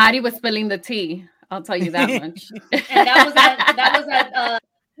Mari was spilling the tea. I'll tell you that much. And that was at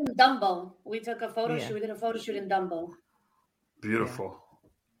Dumbo. We took a photo shoot. We did a photo shoot in Dumbo. Beautiful.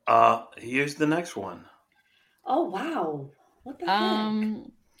 Here's the next one. Oh wow! What the heck?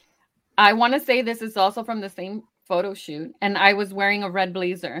 I want to say this is also from the same photo shoot, and I was wearing a red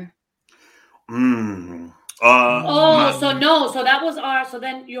blazer. So that was our. So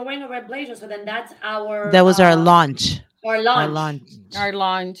then you're wearing a red blazer. So then that's our. That was our launch. Our launch.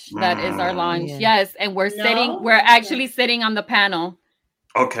 That is our launch. Yeah. Yes, and we're sitting. We're actually sitting on the panel.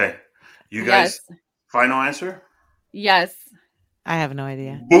 Okay, you guys. Yes. Final answer. Yes. I have no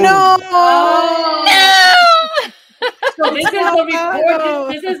idea. Boom. No. So this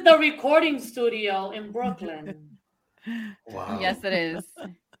is the recording studio in Brooklyn. Wow. Yes, it is.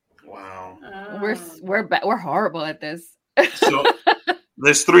 Wow. We're horrible at this. So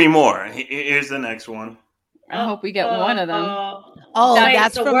there's three more. Here's the next one. I hope we get one of them.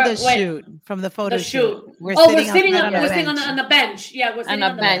 That's from the shoot, from the photo shoot. We're sitting on the bench. Yeah, we're sitting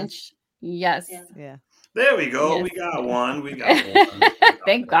on the bench. Yes. Yeah. There we go. Yes. We got one.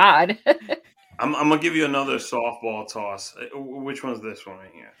 Thank God. I'm gonna give you another softball toss. Which one's this one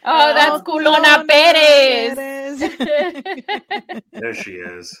right here? Oh, that's Culona Perez. There she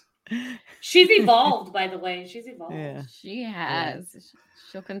is. She's evolved, by the way. She's evolved. Yeah. She has. Yeah.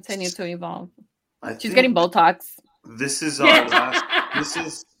 She'll continue to evolve. She's getting Botox. This is our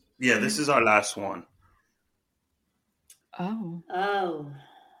last. This is our last one. Oh.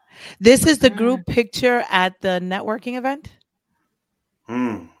 This is the group picture at the networking event?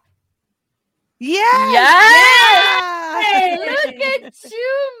 Yes! Hey, look at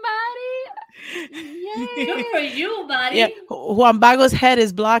you, Mari. Good for you, Mari. Yeah. Juan Bago's head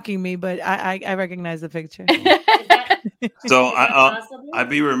is blocking me, but I recognize the picture. So I'd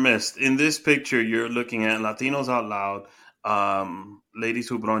be remiss. In this picture, you're looking at Latinos Out Loud, Ladies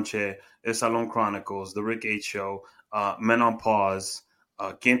Who Bronche, El Salon Chronicles, The Rick H Show, Men on Pause,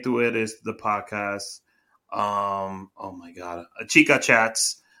 Quien Tu Eres, the podcast, oh my God, Chica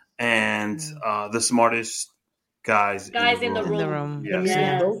Chats, and the smartest guys in the room. Yes.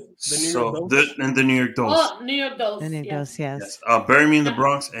 The New York Dose. Oh, New York Dose. The New York Dose, yes. Bury Me in the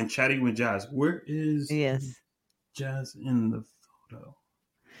Bronx and Chatting with Jazz. Where is Jazz in the photo?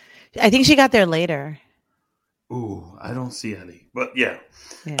 I think she got there later. Ooh, I don't see Ellie, but yeah.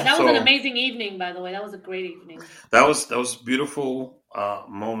 That was an amazing evening, by the way. That was a great evening. That was a beautiful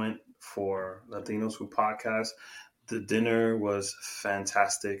moment for Latinos Who Podcast. The dinner was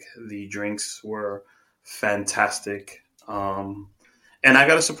fantastic. The drinks were fantastic. And I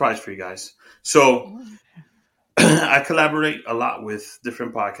got a surprise for you guys. So I collaborate a lot with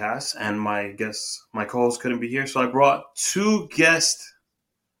different podcasts, and my co-host couldn't be here. So I brought two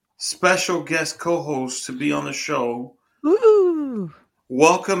special guest co-hosts to be on the show. Ooh.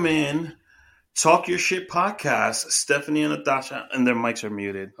 Welcome in Talk Your Shit podcast, Stephanie and Natasha, and their mics are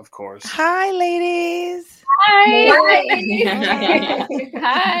muted, of course. Hi, ladies. Hi.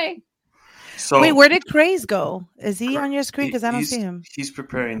 Hi. So, wait, where did Craze go? Is he on your screen? Because I don't see him. He's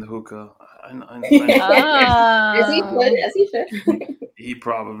preparing the hookah. Is he good? As he should. He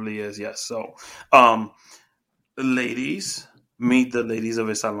probably is, yes. So, ladies, meet the ladies of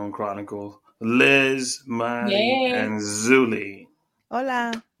a Salon Chronicles. Liz, Mari, and Zuli.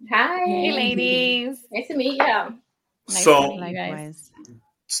 Hola. Hi, ladies. Nice to meet you. So, nice guys.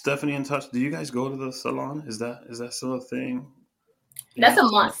 Stephanie and Touch, do you guys go to the salon? Is that still a thing? That's a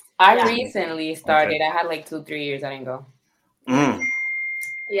must. I recently started. Okay. I had like 2-3 years. I didn't go.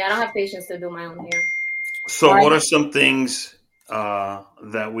 Yeah, I don't have patience to do my own hair. So, what are some things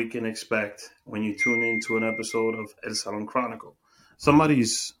that we can expect when you tune into an episode of El Salon Chronicle?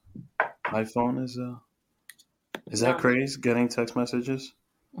 Somebody's iPhone is that crazy? Getting text messages?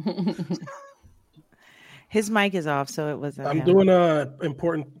 His mic is off, so it was. I'm doing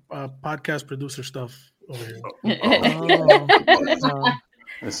important podcast producer stuff over here.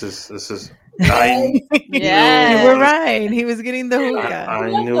 This is. You were right. He was getting the hookah. I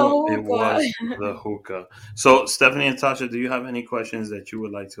knew it was the hookah. So, Stephanie and Tasha, do you have any questions that you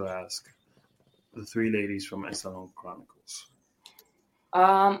would like to ask the three ladies from Salon Chronicles?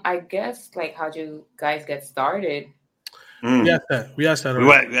 I guess how'd you guys get started? We asked that. We asked that.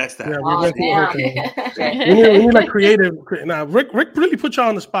 Yeah, we need creative. Now, Rick really put y'all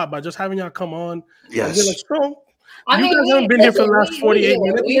on the spot by just having y'all come on. Yes. You guys haven't been here for the last 48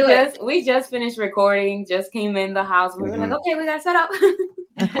 minutes. We just finished recording. Just came in the house. We were like, okay, we got set up.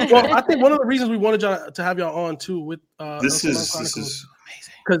 Well, I think one of the reasons we wanted y'all to have y'all on too with this is amazing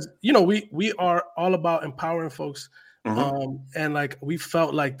because we are all about empowering folks. And we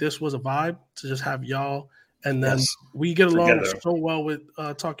felt like this was a vibe to just have y'all, and then we get along so well with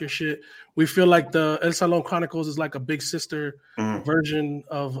Talk Your Shit. We feel like the El Salon Chronicles is like a big sister version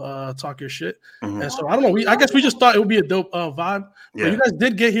of Talk Your Shit. And so I don't know. I guess we just thought it would be a dope vibe. Yeah. But you guys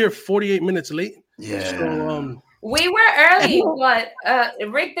did get here 48 minutes late. Yeah. So, we were early, but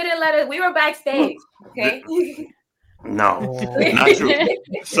Rick didn't let us. We were backstage. Okay. No, not true.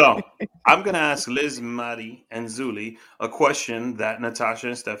 So I'm going to ask Liz, Mari, and Zuli a question that Natasha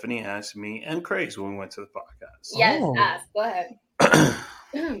and Stephanie asked me and Craze when we went to the podcast. Yes, ask. Go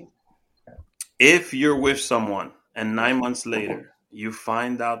ahead. If you're with someone and 9 months later you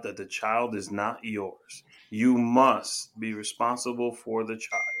find out that the child is not yours, you must be responsible for the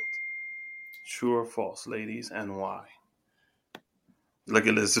child. True or false, ladies, and why? Look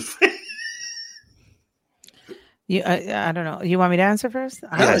at Liz's face. I don't know. You want me to answer first?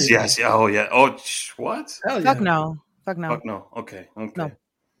 Yes. Oh, yeah. Oh, what? Fuck no. Fuck no. Okay. No.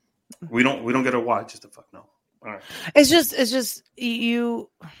 We don't get a why, just a fuck no. All right. It's just you.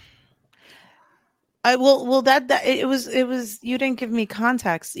 It was. You didn't give me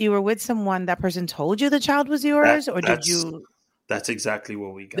context. You were with someone. That person told you the child was yours, or did you? That's exactly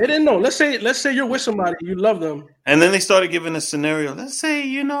what we got. They didn't know. Let's say you're with somebody, you love them, and then they started giving a scenario. Let's say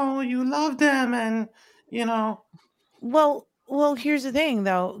you love them, and Well, here's the thing,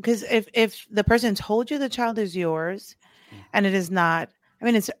 though, because if the person told you the child is yours, and it is not,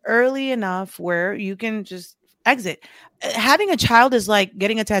 it's early enough where you can just exit. Having a child is like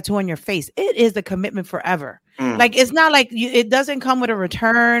getting a tattoo on your face. It is a commitment forever. It's not like it doesn't come with a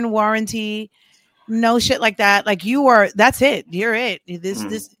return warranty. No shit like that. That's it. You're it.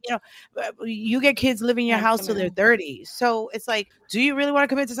 You get kids living in your house till they're 30. So it's like, do you really want to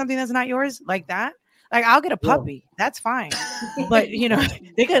commit to something that's not yours like that? I'll get a puppy. That's fine. But,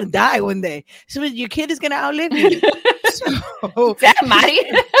 they're going to die one day. So your kid is going to outlive you. So, Mari?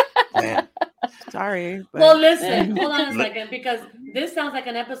 Sorry. But, well, listen, hold on a second, because this sounds like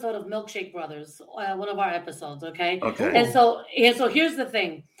an episode of Milkshake Brothers, one of our episodes, okay? Okay. And so here's the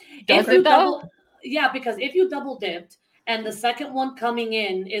thing. Because if you double dipped and the second one coming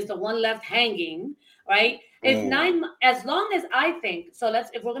in is the one left hanging, right? As long as I think,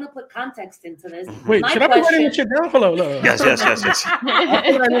 if we're going to put context into this. Wait, should I be writing this shit down? Hello. Yes.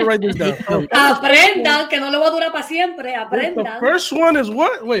 I need to write this down. Aprendan, que no le va a durar para siempre. Aprendan. The first one is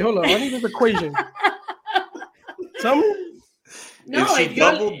what? Wait, hold on. I need this equation. Tell me. No, if she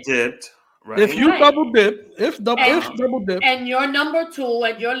double dipped. Right. If you double dip, double dip, and you're number 2,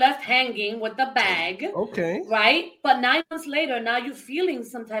 and you're left hanging with the bag, okay, right? But 9 months later, now you're feeling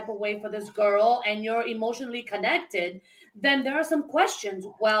some type of way for this girl, and you're emotionally connected. Then there are some questions.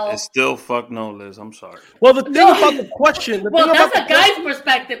 Well, it's still fuck no, Liz. I'm sorry. Well, the thing about the question. That's a guy's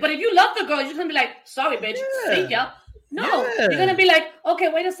perspective. But if you love the girl, you're just gonna be like, "Sorry, bitch, see ya." No, you're gonna be like, "Okay,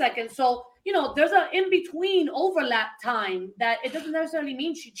 wait a second." So. There's an in-between overlap time that it doesn't necessarily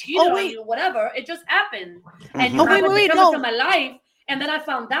mean she cheated on you or whatever. It just happened. And you happened to come into my life, and then I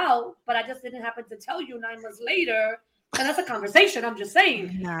found out, but I just didn't happen to tell you 9 months later. And that's a conversation, I'm just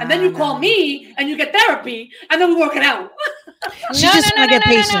saying. And then you call me, and you get therapy, and then we work it out. She's just trying to get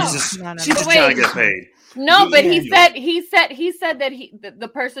patient. She's just trying to get paid. No, but he said that the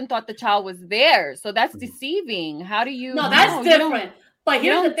person thought the child was theirs. So that's deceiving. How do you? No, that's different. But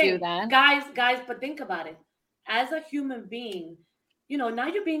here's the thing, guys, but think about it. As a human being, now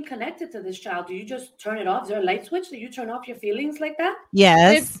you're being connected to this child. Do you just turn it off? Is there a light switch that you turn off your feelings like that?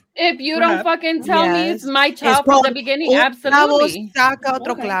 Yes. If you don't fucking tell me it's my child from the beginning, absolutely. Saca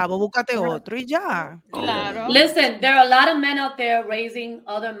otro clavo, búscate otro y ya. Claro. Listen, there are a lot of men out there raising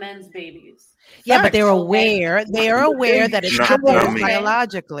other men's babies. Yeah, but they're aware. They are aware that it's not theirs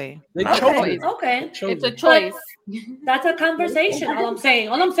biologically. Okay. It's a choice. That's a conversation. All I'm saying.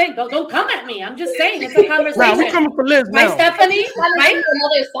 Don't come at me. I'm just saying it's a conversation. Right, we're coming for Liz now. Right, Stephanie? Right?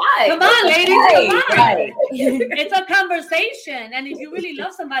 Another side. Come on, ladies. Come on. It's a conversation. And if you really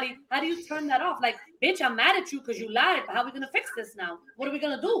love somebody, how do you turn that off? Like, bitch, I'm mad at you because you lied. But how are we going to fix this now? What are we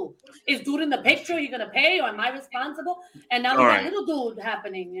going to do? Is dude in the picture? Are you going to pay? Or am I responsible? And now we got little dude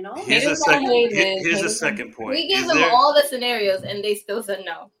happening, Here's a second point. We gave them all the scenarios and they still said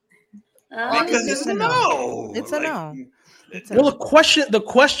no. Because it's a no. It's a no. Well, the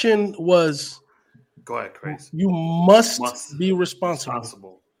question was. Go ahead, Chris. You must be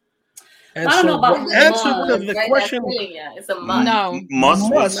responsible. And I don't know about the answer to the question. It's a must. No.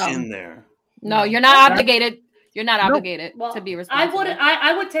 Must was in there. No, you're not obligated. You're not obligated to be responsible.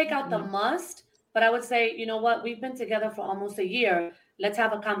 I would take out the must, but I would say, you know what? We've been together for almost a year. Let's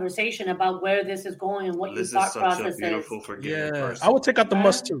have a conversation about where this is going and what your thought process is. I would take out the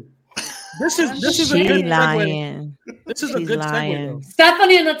must too. This is a good segue. This is a good segue.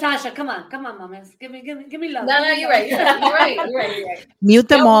 Stephanie and Natasha, come on, mamas. Give me love. No, you're right. You're right. Mute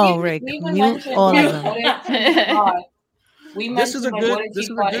them all, Rick. Mute all of them. We mentioned what if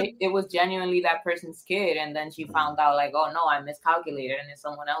she thought it was genuinely that person's kid, and then she found out like, oh no, I miscalculated, and it's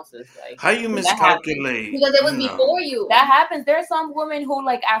someone else's. Like, how you miscalculate? Because it was before you. That happens. There's some women who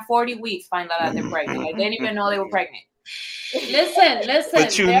like at 40 weeks find out that they're pregnant. Like they didn't even know they were pregnant. Listen.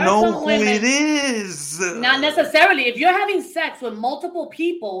 But you know who it is. Not necessarily. If you're having sex with multiple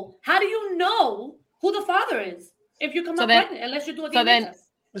people, how do you know who the father is if you come up pregnant? Unless you do a DNA test.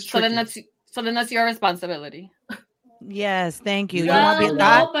 So then that's your responsibility. Yes, thank you. Well, you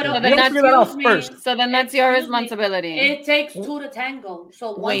want to be first. So then that's your responsibility. It takes two to tango.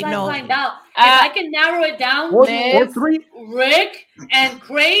 So once I find out, if I can narrow it down, or three, Rick and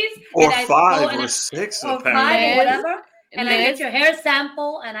Craze, or and 5 or 6, or 5 or whatever. And Liz, I get your hair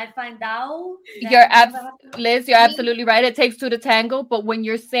sample, and I find out. Liz, you're absolutely right. It takes 2 to tango, but when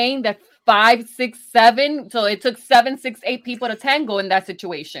you're saying that 5, 6, 7, so it took 7, 6, 8 people to tango in that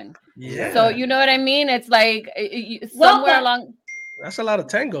situation. Yeah. So you know what I mean? It's like somewhere along. That's a lot of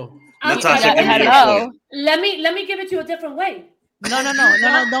tango. Hello. Let me give it to you a different way. No,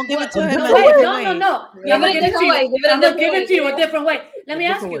 don't give it to him. No. I'm gonna give it to you a different way. Let me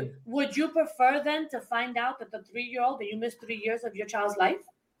ask you, would you prefer then to find out that the 3-year-old that you missed 3 years of your child's life?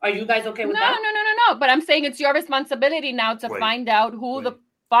 Are you guys okay with that? No. But I'm saying it's your responsibility now to find out who the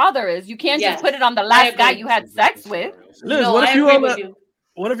father is. You can't just put it on the last guy you had sex with. Liz, what if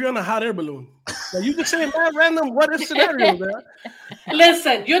you're on a hot air balloon? Now, you can say random what if scenarios, man.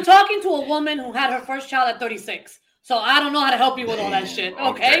 Listen, you're talking to a woman who had her first child at 36. So I don't know how to help you with all that shit.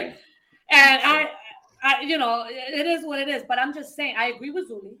 Okay. And I it is what it is. But I'm just saying, I agree with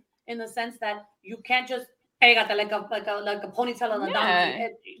Zuli in the sense that you can't just pegate like a ponytail on a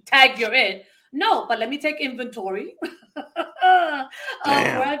donkey, tag your it. No, but let me take inventory of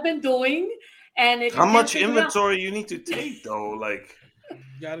what I've been doing. And if how much inventory you need to take though? Like,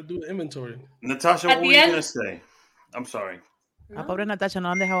 you gotta do the inventory. Natasha, what were you gonna say? I'm sorry. La pobre Natasha no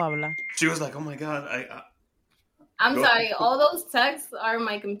han dejado hablar. She was like, oh my God, I'm sorry. All those texts are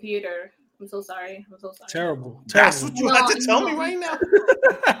my computer. I'm so sorry. Terrible. That's what you had to tell me right now.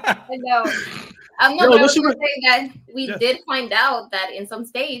 I know. I'm not going to say that we did find out that in some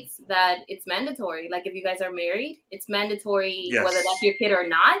states that it's mandatory. Like if you guys are married, it's mandatory whether that's your kid or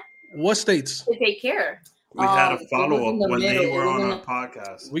not. What states? To take care. We had a follow-up when they were on our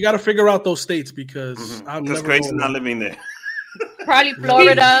podcast. We got to figure out those states because Grace's not living there. Probably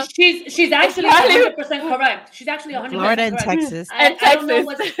Florida. She's actually 100% correct. She's actually 100% Florida and correct. Texas. And Texas.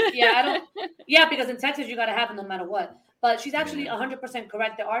 Because in Texas you got to have it no matter what. But she's actually 100%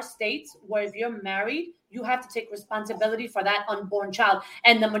 correct. There are states where if you're married, you have to take responsibility for that unborn child.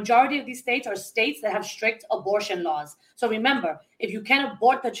 And the majority of these states are states that have strict abortion laws. So remember, if you can't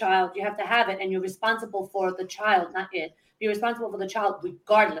abort the child, you have to have it, and you're responsible for the child, not it. You're responsible for the child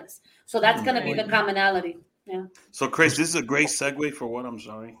regardless. So that's going to be the commonality. Yeah. So, Chris, this is a great segue for what? I'm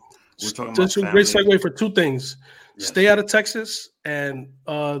sorry. We're talking about a great segue for 2 things. Yes. Stay out of Texas and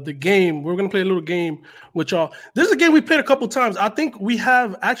the game. We're going to play a little game with y'all. This is a game we played a couple times. I think we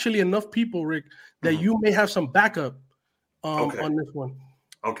have actually enough people, Rick, that you may have some backup on this one.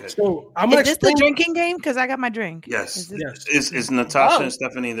 Okay. So I'm gonna. Is this the drinking game? Because I got my drink. Yes. Is Natasha and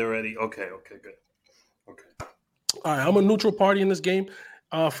Stephanie there ready? Okay. Good. Okay. All right. I'm a neutral party in this game.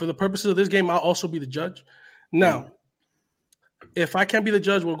 For the purposes of this game, I'll also be the judge. Now, if I can't be the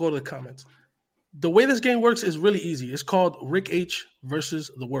judge, we'll go to the comments. The way this game works is really easy. It's called Rick H versus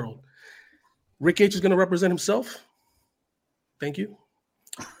the world. Rick H is going to represent himself. Thank you.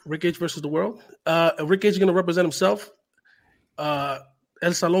 Rick H versus the world. Rick H is going to represent himself.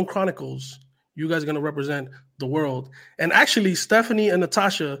 El Salon Chronicles, you guys are going to represent the world. And actually, Stephanie and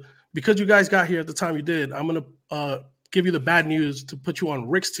Natasha, because you guys got here at the time you did, I'm going to give you the bad news to put you on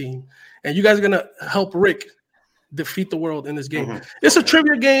Rick's team. And you guys are going to help Rick defeat the world in this game. Mm-hmm. It's a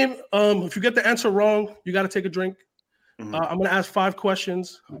trivia game. If you get the answer wrong, you got to take a drink. Mm-hmm. I'm going to ask 5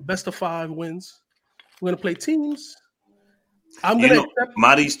 questions. Best of 5 wins. We're going to play teams. I'm going to accept.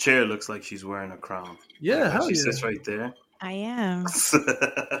 Mari's chair looks like she's wearing a crown. Yeah, hell she yeah. sits right there. I am.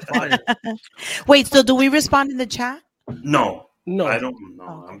 Wait, so do we respond in the chat? No. I don't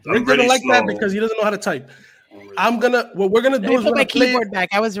know. I'm Rick doesn't like that because he doesn't know how to type. What we're gonna do is put my keyboard back.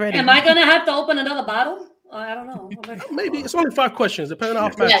 I was ready. Am I gonna have to open another bottle? I don't know. Maybe it's only 5 questions, depending on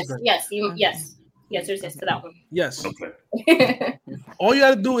how fast. Yes, or yes to that one. Yes. Okay. All you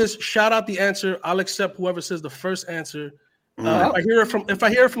got to do is shout out the answer. I'll accept whoever says the first answer. If I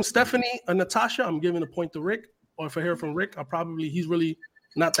hear it from Stephanie or Natasha, I'm giving a point to Rick. Or if I hear it from Rick, he's really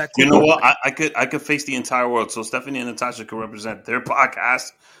not that cool. You know what? I could face the entire world. So Stephanie and Natasha could represent their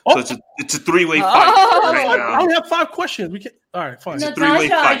podcast. So it's a 3-way fight right now. I only have 5 questions. We can. All right, fine.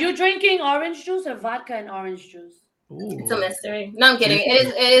 Natasha, are you drinking orange juice or vodka and orange juice? Ooh. It's a mystery. No, I'm kidding.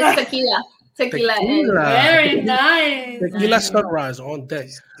 It is tequila. Tequila. Very nice. Tequila sunrise on deck.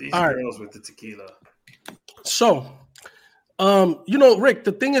 These girls with the tequila. So, Rick,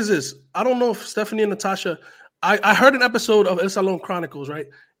 the thing is this. I don't know if Stephanie and Natasha. I heard an episode of El Salon Chronicles, right?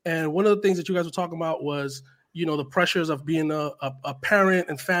 And one of the things that you guys were talking about was, the pressures of being a parent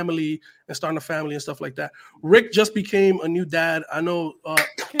and family and starting a family and stuff like that. Rick just became a new dad. I know.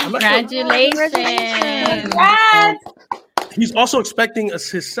 Congratulations. He's also expecting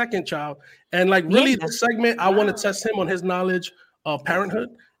his second child. And this segment, I want to test him on his knowledge of parenthood.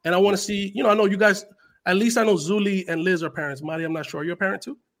 And I want to see, I know you guys, at least I know Zuli and Liz are parents. Mari, I'm not sure. Are you a parent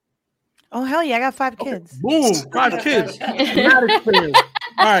too? Oh, hell yeah. I got 5 kids. Boom. 5 kids.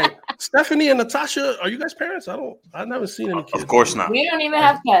 All right. Stephanie and Natasha, are you guys parents? I've never seen any kids. Of course not. We don't even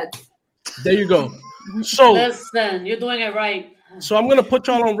have kids. There you go. So listen, you're doing it right. So I'm gonna put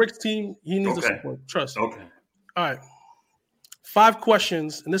y'all on Rick's team. He needs the support. Trust. Okay. All right. 5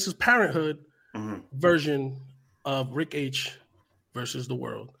 questions, and this is parenthood version of Rick H versus the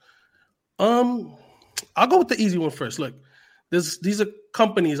world. I'll go with the easy one first. Look, these are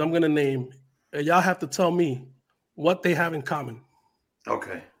companies I'm gonna name, and y'all have to tell me what they have in common.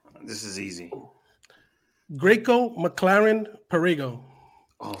 Okay. This is easy. Graco, McLaren, Perego.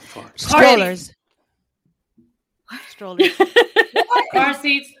 Oh, fuck. Strollers. Strollers. Car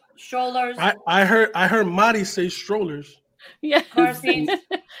seats, strollers. I heard Madi say strollers. Yeah. Car seats.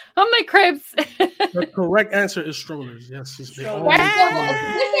 On my cribs. The correct answer is strollers. Yes. This ain't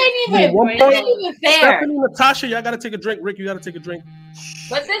even fair. Stephanie, Natasha, y'all got to take a drink. Rick, you got to take a drink.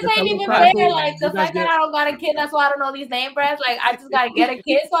 But this ain't even fair. Like, the fact that I don't got a kid, that's why I don't know these name brands. Like, I just got to get a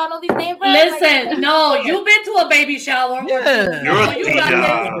kid so I know these name brands. Listen, you've been to a baby shower. Yeah. You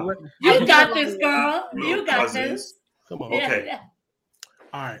got this, girl. You got this. Come on. Okay. Yeah.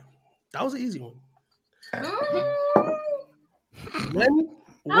 All right. That was an easy one.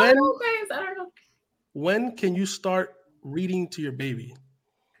 When can you start reading to your baby?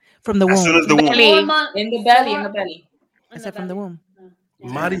 From the womb. As soon as the womb. In the belly. I said from the womb.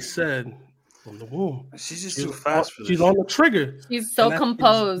 Madi said from the womb. She's just too fast for this. She's on the trigger. She's so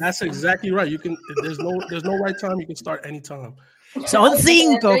composed. That's exactly right. You can. There's no right time. You can start anytime. Son 5,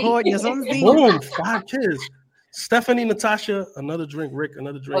 coño. Son 5. Boom. 5 kids. Stephanie, Natasha, another drink. Rick,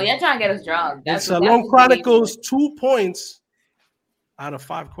 another drink. Oh, you're trying to get us drunk. That's Salon Chronicles, 2 points out of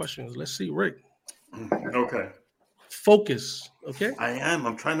 5 questions. Let's see, Rick. Okay. Focus. Okay. I am.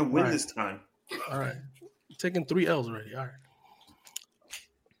 I'm trying to win this time. All right. Taking 3 L's already. All right.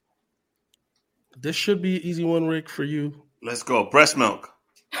 This should be an easy one, Rick, for you. Let's go. Breast milk.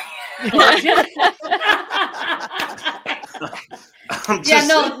 Not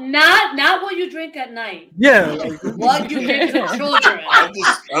what you drink at night. Yeah. What you give to children.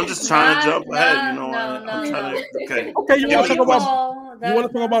 I'm just trying to jump ahead. I'm trying to. Okay. Okay. You want to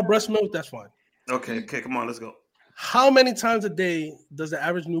talk about breast milk? That's fine. Okay. Come on. Let's go. How many times a day does the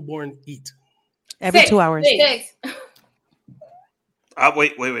average newborn eat? Every 2 hours. 6.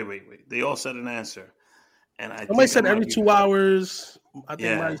 Wait. They all said an answer. And somebody said every 2 hours. I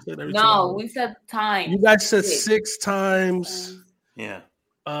think Marty said every 2 hours. No, we said time. You guys said 6 times. Yeah.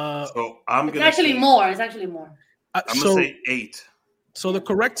 So I'm gonna actually more. It's actually more. I'm gonna say 8. So the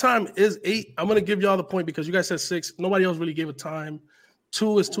correct time is 8. I'm gonna give y'all the point because you guys said 6. Nobody else really gave a time.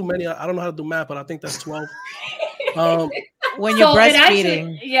 2 is too many. I don't know how to do math, but I think that's 12. When you're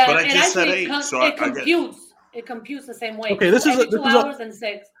breastfeeding, but I just said 8. It computes the same way. Okay, this is 2 hours and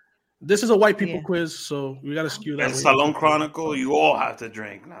 6. This is a white people quiz, so we got to skew that. And Salon Chronicle, you all have to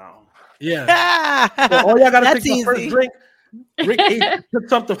drink now. Yeah. So all y'all got to take the first drink. Rick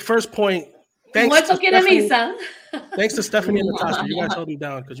picks up the first point. Thanks to Stephanie and Natasha. You guys held them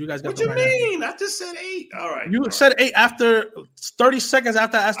down because you guys got the right. What you mean? I just said 8. All right. You said 8 after 30 seconds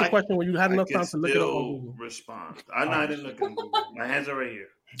after I asked the question when you had enough time to look it up on Google. Respond. I didn't look at Google. My hands are right here.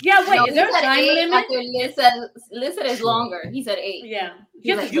 Yeah, wait. Is there a time limit? Liz said it's longer. He said 8. Yeah.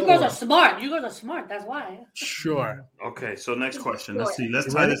 You guys are smart. You guys are smart. That's why. Sure. Okay. So next question. Let's see.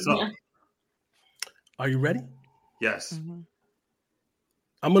 Let's tie this up. Are you ready? Yes. Mm-hmm.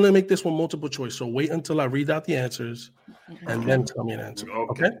 I'm going to make this one multiple choice. So wait until I read out the answers and then tell me an answer.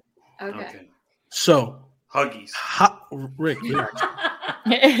 Okay. So. Huggies. Rick.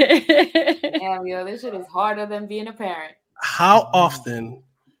 Damn, yo, this shit is harder than being a parent. How often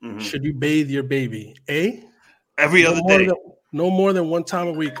should you bathe your baby? A? Every other day. No more than 1 time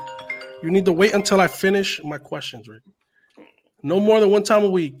a week. You need to wait until I finish my questions, Rick. No more than 1 time a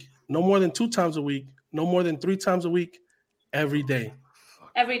week. No more than 2 times a week. No more than 3 times a week. Every day.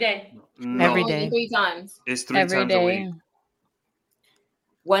 Every day. No, every day. 3 times. It's 3 times a week.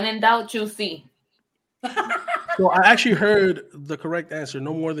 When in doubt, choose C. So I actually heard the correct answer.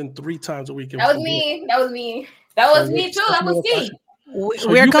 No more than 3 times a week. That was me. That was me. That was me too. That was C.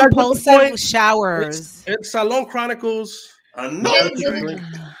 We're compulsive showers. It's Salon Chronicles. I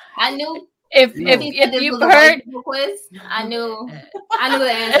knew. If you've heard quiz, I knew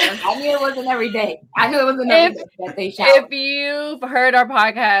the answer. I knew it wasn't every day. I knew it wasn't every day that they shower. If you've heard our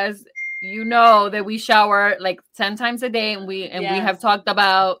podcast, you know that we shower like 10 times a day, and we have talked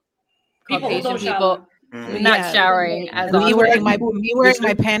about Caucasian people not showering as me wearing my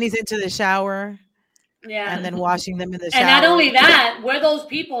panties into the shower. Yeah. And then washing them in the shower. And not only that, we're those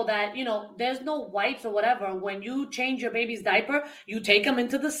people that, there's no wipes or whatever. When you change your baby's diaper, you take them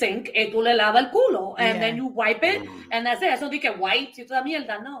into the sink, y tú le lava el culo, and then you wipe it, and that's it. Eso de que wipes y toda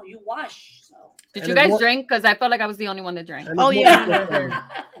mierda. No, you wash. So. Did you guys drink? Because I felt like I was the only one that drank. Oh, yeah.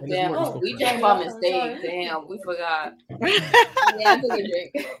 Damn, we drank by mistake. Damn, we forgot. Yeah, I took a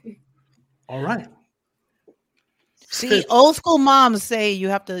drink. All right. See, old school moms say you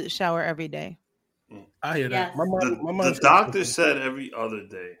have to shower every day. I hear that. The doctor said every other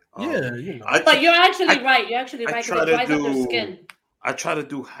day. But you're actually right. You're actually right. Because it dries up your skin. I try to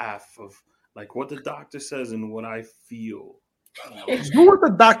do half of like what the doctor says and what I feel. Do what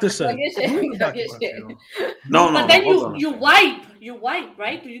the doctor says. No. But then you wipe,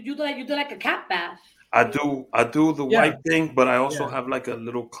 right? You do like a cat bath. I do the wipe thing, but I also have like a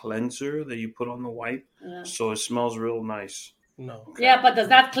little cleanser that you put on the wipe, so it smells real nice. No. Okay. Yeah, but does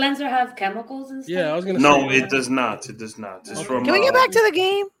that cleanser have chemicals and stuff? Yeah, I was gonna say. No, it does not. It does not. It's from. Can we get back to the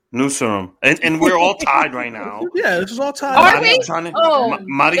game? New serum, and we're all tied right now. Yeah, this is all tied. Mari's trying to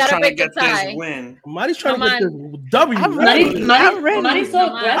get this win. Mari's trying to get this W. I'm ready. Mari's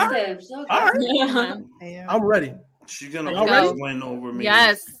so aggressive. So aggressive. I'm ready. She's gonna win over me.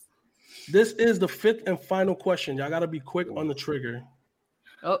 Yes. This is the 5th and final question. Y'all gotta be quick on the trigger.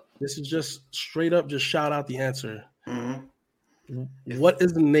 Oh, this is just straight up. Just shout out the answer. Mm-hmm. What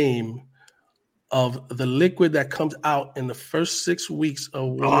is the name of the liquid that comes out in the first 6 weeks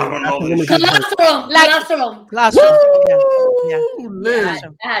of women? Colostrum. Liz.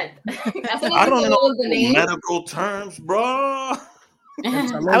 I don't know the medical terms, bro.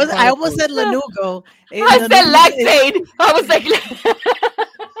 I almost said Lanugo. I said Lactaid. I was like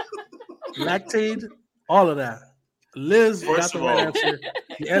Lactaid, all of that. Liz got the right answer.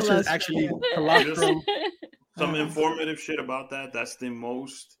 The answer is actually colostrum. Some informative shit about that. That's the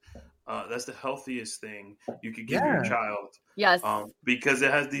most. That's the healthiest thing you could give your child. Yes. Because it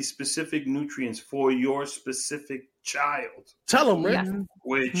has these specific nutrients for your specific child. Tell them, Rick. Yes.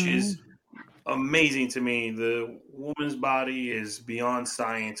 Which is amazing to me. The woman's body is beyond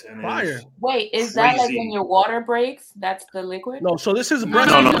science. And wait, is that like when your water breaks? That's the liquid? No, so this is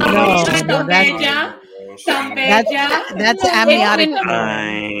breast. No, that's amniotic.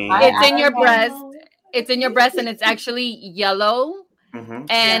 It's in your breast. It's in your breast, and it's actually yellow. Mm-hmm.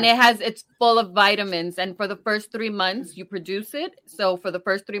 And it's full of vitamins. And for the first 3 months, you produce it. So for the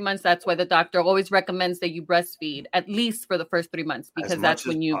first 3 months, that's why the doctor always recommends that you breastfeed, at least for the first 3 months, because that's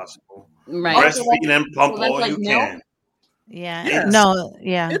when you Breastfeed and pump all you can. Yeah. No.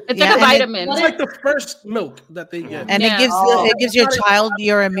 Yeah. It's like a vitamin. It's like the first milk that they get, and it gives your child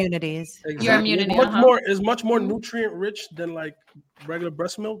your immunities. Exactly. Your immunity. It's much more nutrient rich than like regular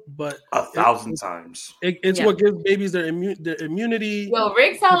breast milk, but 1,000 times. It's what gives babies their immunity. Well,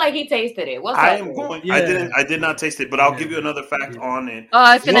 Rick sounded like he tasted it. What's I up? am going. Yeah. I did not taste it, but I'll give you another fact on it. Oh,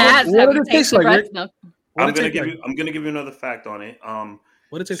 I was gonna ask. What did it taste like, Rick? I'm gonna give you another fact on it.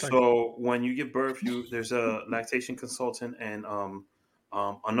 What it tastes like? So when you give birth, there's a lactation consultant and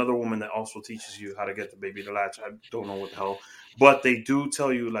another woman that also teaches you how to get the baby to latch. I don't know what the hell, but they do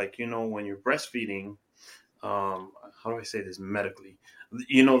tell you, like, when you're breastfeeding, how do I say this medically?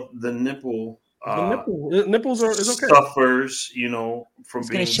 The nipple. Nipples is okay. Suffers, from it's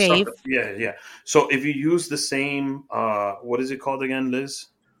being shave. Yeah. So if you use the same, what is it called again, Liz?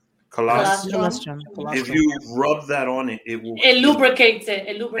 Colostrum. If you rub that on it, it lubricates it.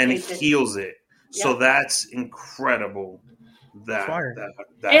 And it heals it. Yeah. So that's incredible. That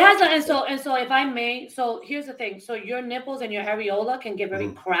it has and so if I may, so here's the thing. So your nipples and your areola can get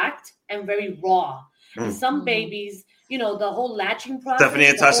very cracked and very raw. And some babies, the whole latching process. Stephanie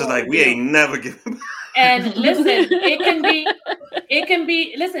and Tasha's like, we ain't never giving. And listen, it can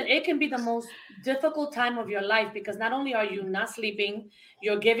be the most difficult time of your life, because not only are you not sleeping,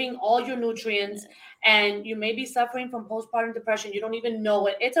 you're giving all your nutrients, and you may be suffering from postpartum depression. You don't even know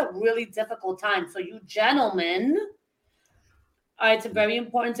it. It's a really difficult time. So you gentlemen, it's very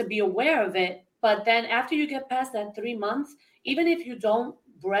important to be aware of it. But then after you get past that 3 months, even if you don't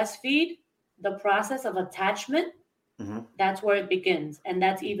breastfeed, the process of attachment, that's where it begins. And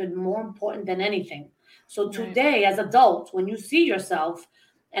that's even more important than anything. So today, as adults, when you see yourself,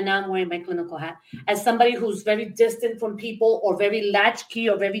 and now I'm wearing my clinical hat, as somebody who's very distant from people or very latchkey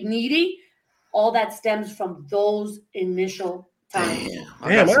or very needy, all that stems from those initial times.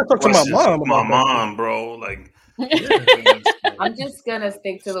 Damn, I talked to my mom. My mom, bro. Like, I'm just gonna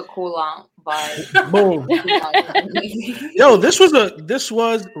stick to the coolant by boom. Yo, this was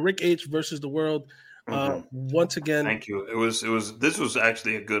Rick H versus the world. Once again, thank you. This was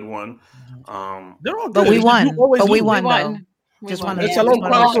actually a good one. They're all good. But we won. We won. Just one. Salon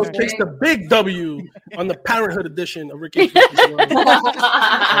Chronicles takes the big W on the Parenthood edition of Rick H. I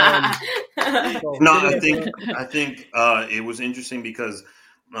think it was interesting because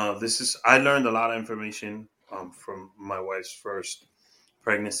I learned a lot of information from my wife's first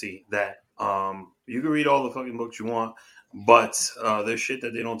pregnancy that you can read all the fucking books you want, but there's shit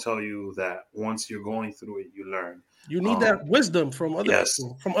that they don't tell you that once you're going through it, you learn. You need that wisdom from other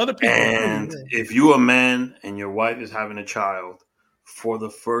people. And if you're a man and your wife is having a child, for the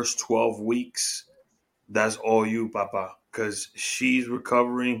first 12 weeks, that's all you, Papa, because she's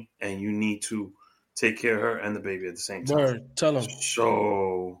recovering and you need to take care of her and the baby at the same time. Word. Tell him.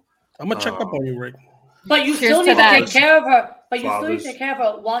 So I'm gonna check up on you, Rick. But you still need to take care of her. But you still need to take care of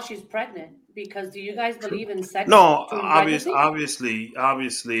her while she's pregnant. Because do you guys believe in sex? No, obviously,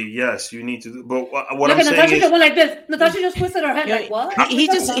 yes, you need to. But what Look, I'm saying Natasha is, just went like this. Natasha just twisted her head like what?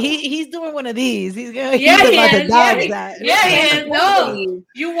 He's doing one of these. He's about to dodge that. Yeah. No,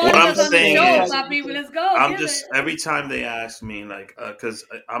 you want us on the show, Poppy? Let's go. I'm just every time they ask me, like, because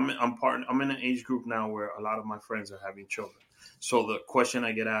I'm in an age group now where a lot of my friends are having children. So the question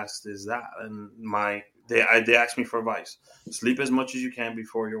I get asked is that, and they ask me for advice. Sleep as much as you can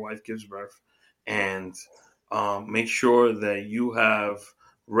before your wife gives birth, and make sure that you have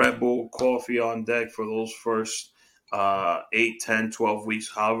Red Bull coffee on deck for those first 8, 10, 12 weeks,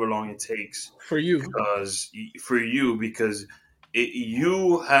 however long it takes. For you. Because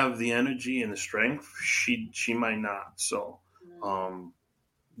you have the energy and the strength. She might not. So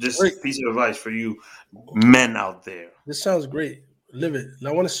just a piece of advice for you men out there. This sounds great. Live it.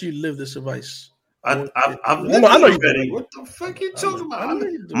 I want to see you live this advice. I know you ready. What the fuck are you talking about?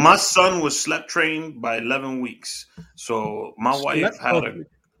 My son was slept trained by 11 weeks. So my wife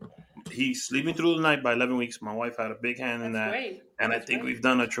he's sleeping through the night by 11 weeks. My wife had a big hand in that. Great. And I think we've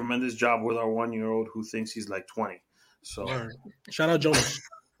done a tremendous job with our 1-year-old who thinks he's like 20. So shout out Jonas.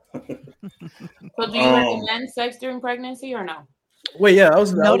 So do you recommend sex during pregnancy or no? Wait, yeah, I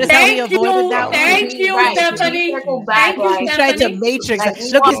was. Notice how he avoided that one. Thank you, Stephanie. He tried to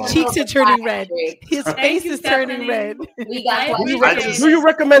matrix. Look, his cheeks are turning red. His face is turning red. Do you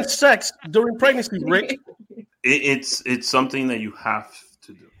recommend sex during pregnancy, Rick? It's something that you have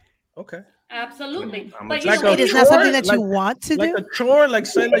to do. Okay. Absolutely. But it's not something that you want to do? Like a chore, like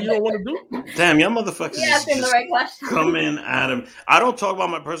saying that you don't want to do? Damn, y'all motherfuckers just the right question. Come in, Adam. I don't talk about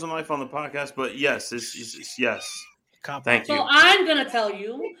my personal life on the podcast, but yes, it's yes. Thank you. So I'm going to tell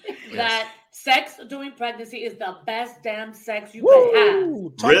you that sex during pregnancy is the best damn sex you can have.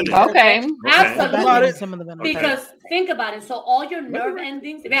 Really? Okay. Absolutely. Some of the Because think about it. So all your nerve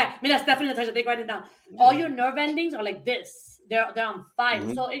endings, Stephanie, they write it down. All your nerve endings are like this. They're on fire.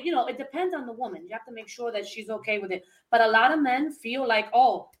 Mm-hmm. So it depends on the woman. You have to make sure that she's okay with it. But a lot of men feel like,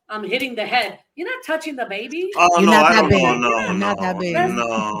 oh, I'm hitting the head. You're not touching the baby. Oh, You're no, not I that don't big. know. You're not that big.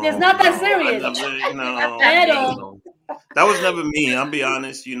 It's not that serious. That was never me. I'll be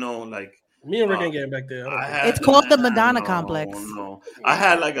honest. Like me and Rick ain't getting back there. It's called the Madonna complex. No, I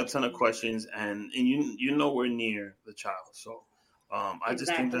had like a ton of questions, and you nowhere near the child. So, I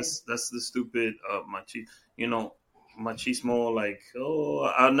just think that's the stupid machismo. Like,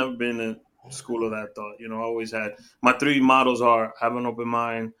 I've never been in school of that thought. I always had my 3 mottos are have an open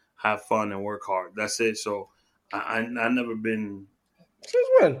mind, have fun, and work hard. That's it. So I never been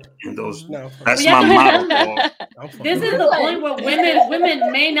in those. That's my motto. This is the point where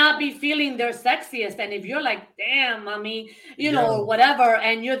women may not be feeling their sexiest, and if you're like, damn, mommy, or whatever,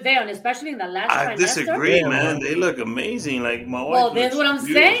 and you're there, and especially in the last trimester. I disagree, man. They look amazing. Like my wife. Well, that's what I'm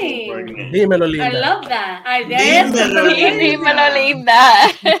saying. Dimelo Linda. I love that. Dimelo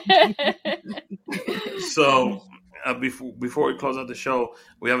Linda. So before we close out the show,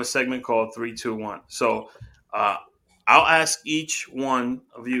 we have a segment called 3, 2, 1. So I'll ask each one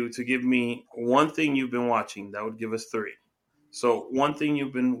of you to give me one thing you've been watching. That would give us 3. So one thing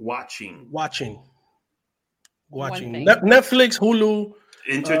you've been watching. Netflix, Hulu,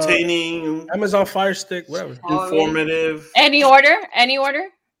 entertaining, Amazon Fire Stick, whatever. Informative. Any order?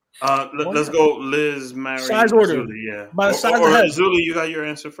 Let's go, Liz, Mary, size order. Zuli, yeah. By size or Zuli, you got your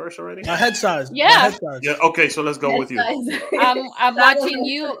answer first already? Head size. Yeah. Yeah. Okay, so let's go with you. I'm watching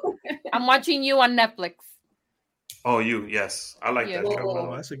you. I'm watching you on Netflix. Oh, yes. I like that.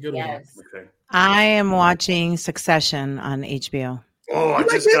 Oh, that's a good one. Okay. I am watching Succession on HBO. Oh, I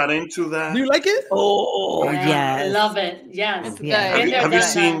just got into that. Do you like it? Oh, yeah. I love it. Yes.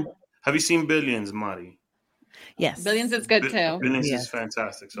 Have you seen Billions, Mari? Yes. Billions is good too. Billions is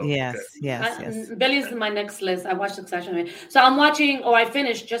fantastic. So yes. Billions is my next list. I watched Succession. So I'm watching,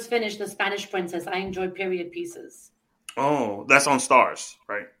 just finished The Spanish Princess. I enjoy period pieces. Oh, that's on Stars,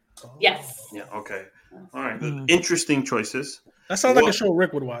 right? Yes. Yeah. Okay. All right. Interesting choices. That sounds like a show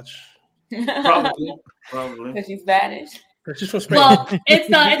Rick would watch. Probably. Because she's Spanish. She's from Spain. Well, it's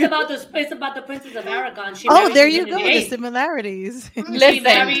about the Princess of Aragon. There you go. The similarities.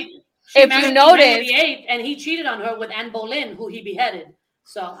 Listen, if you notice, and he cheated on her with Anne Boleyn, who he beheaded.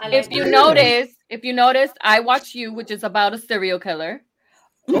 So if you notice, I watch You, which is about a serial killer.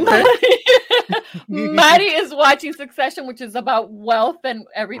 Okay. Maddie is watching Succession, which is about wealth and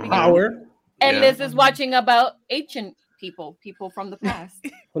everything. Power. And Liz is watching about ancient people from the past.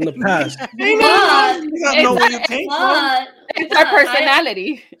 From the past. It's our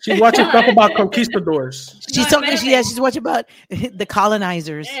personality. She's watching stuff about conquistadors. She's watching about the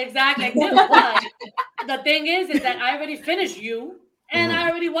colonizers. Exactly. But the thing is that I already finished You, and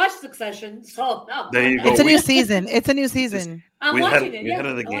I already watched Succession. So there you go. It's a new season. I'm watching it. We're ahead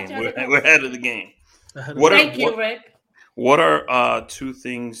of the game. We're ahead of the game. Thank you, Rick. What are 2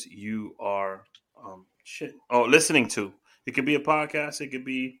 things you are listening to? It could be a podcast. It could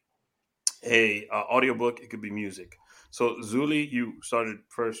be a audiobook. It could be music. So Zuli, you started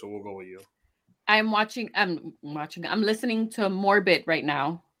first, so we'll go with you. I'm listening to Morbid right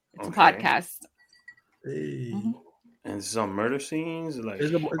now. It's a podcast. Hey. Mm-hmm. And some murder scenes.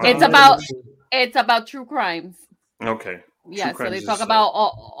 It's about true crimes. Okay. Yeah, so they talk about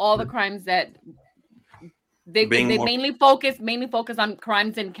all the crimes that they mainly focus on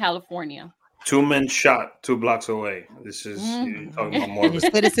crimes in California. 2 men shot 2 blocks away. This is talking about more.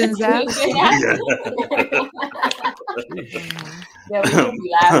 Citizens Act.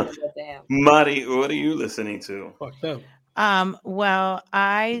 Mari, what are you listening to? Fucked up. Well,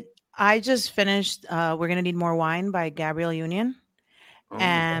 I just finished We're Gonna Need More Wine by Gabrielle Union.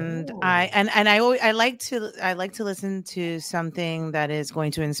 And I like to listen to something that is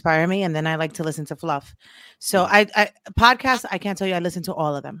going to inspire me, and then I like to listen to fluff. So I podcasts, I can't tell you I listen to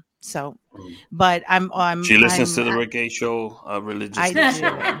all of them. So, but she listens to the Rick A Show religiously.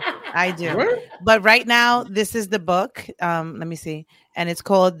 I do. But right now, this is the book. Let me see, and it's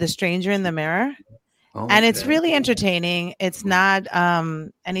called The Stranger in the Mirror. And it's really entertaining. It's not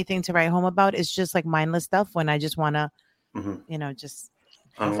anything to write home about. It's just like mindless stuff when I just want to, just.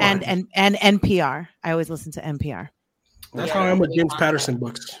 And NPR. I always listen to NPR. That's how I am with James Patterson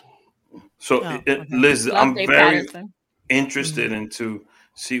books. So, Liz, I'm very interested into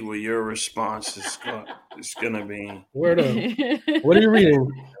see what your response is going to be. What are you reading?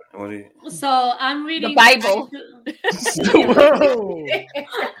 What do you? So I'm reading the Bible.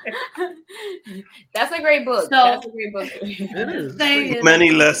 That's a great book. That's a great book. It is.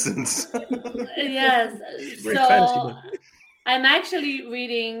 Many lessons. Yes. So I'm actually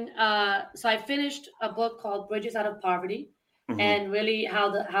reading. So I finished a book called Bridges Out of Poverty, and really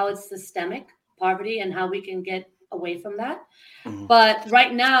how it's systemic poverty and how we can get away from that. But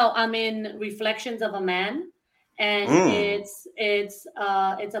right now I'm in Reflections of a Man, and it's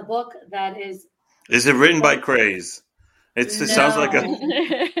a book that is. Is it written by Craze? It sounds like a.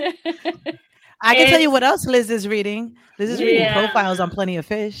 I can tell you what else Liz is reading. Liz is reading profiles on Plenty of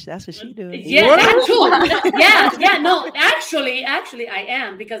Fish. That's what she does. Yeah, that too. Yeah. No, actually, I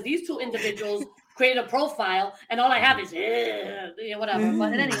am, because these two individuals created a profile, and all I have is whatever.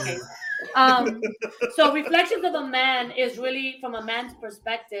 But in any case, so Reflections of a Man is really from a man's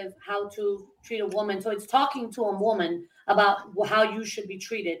perspective how to treat a woman. So it's talking to a woman about how you should be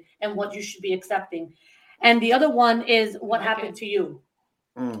treated and what you should be accepting. And the other one is What Happened to You.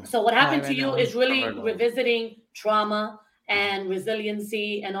 So What Happened to You is really revisiting trauma and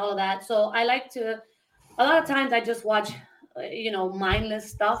resiliency and all of that. So I like to, a lot of times I just watch,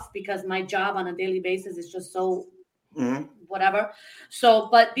 mindless stuff because my job on a daily basis is just so whatever. So,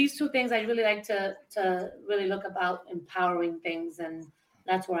 but these two things I really like to really look about empowering things, and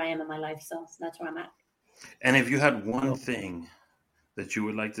that's where I am in my life. So that's where I'm at. And if you had one thing that you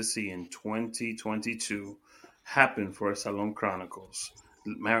would like to see in 2022 happen for Salon Chronicles,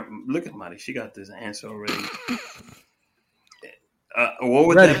 look at Mari. She got this answer already. What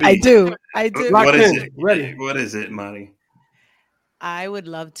would that be? I do. What is it? Ready. What is it, Mari? I would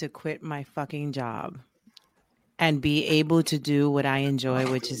love to quit my fucking job and be able to do what I enjoy,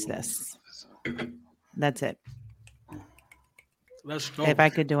 which is this. That's it. Let's go. If I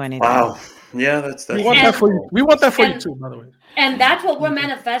could do anything. Wow. Yeah, that's we want that for you. We want that for you too, by the way. And that's what we're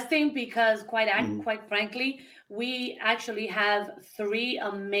manifesting, because quite frankly, we actually have 3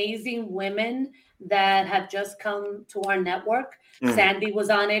 amazing women that have just come to our network. Sandy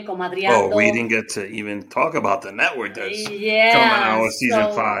was on it, Comadriando. Oh, we didn't get to even talk about the network that's coming out with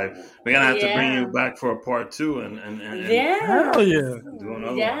season 5. We're gonna have to bring you back for a part 2 and hell yeah. Do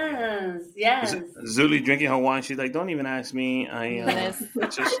another one. Yes. Zuli drinking her wine. She's like, don't even ask me. I'm just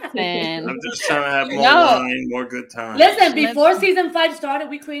trying to have more wine, more good time. Listen, before season 5 started,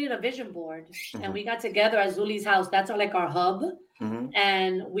 we created a vision board, and we got together at Zuli's house. That's our hub.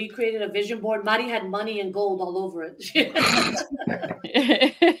 And we created a vision board. Mari had money and gold all over it.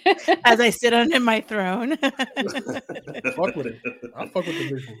 As I sit on my throne. Fuck with it. I'll fuck with the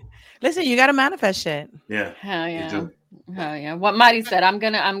vision. Listen, you gotta manifest shit. Yeah. Hell yeah. What Mari said, I'm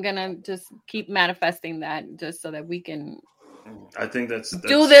gonna just keep manifesting that, just so that we can I think that's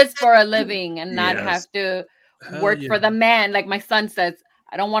do this for a living and not have to work for the man. Like my son says,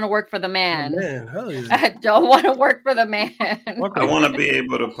 I don't want to work for the man. Hell yeah. I don't want to work for the man. I want to be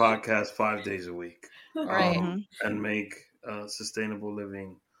able to podcast 5 days a week, right? And make sustainable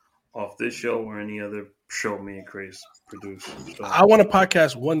living off this show or any other show me and Chris produce. So, I want to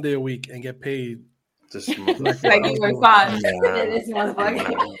podcast 1 day a week and get paid. Like you were fun. This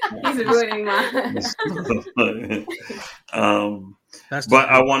motherfucker. He's ruining mine. But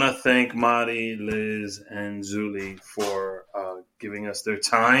I want to thank Mari, Liz, and Zuli for giving us their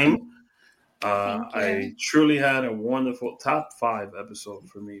time. I truly had a wonderful top 5 episode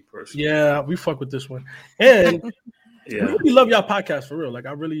for me personally. Yeah, we fuck with this one. And we really love y'all podcast for real. Like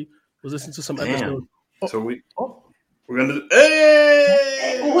I really was listening to some episodes. So we're gonna do.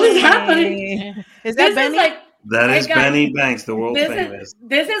 Hey! What is happening? Is that Benny? That is Benny Banks, the world famous.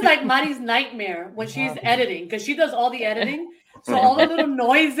 This is like Mari's nightmare when she's editing, because she does all the editing. So all the little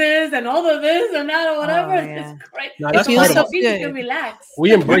noises and all of this and that or whatever, it's great. No, that's so she can relax.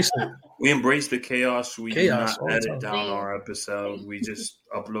 We embrace it. We embrace the chaos. We do not edit down our episode. We just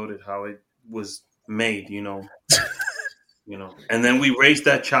upload it how it was made, And then we raise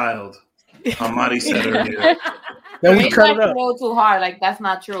that child. How Mari said earlier. Then we cut it up. Go too hard, like that's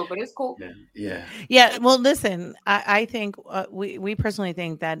not true, but it's cool. Yeah. Well, listen, I think we personally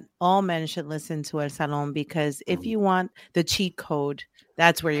think that all men should listen to El Salon, because if you want the cheat code,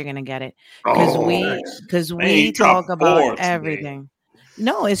 that's where you're gonna get it. Because we talk about everything.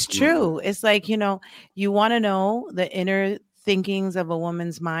 No, it's true. It's like you want to know the inner thinkings of a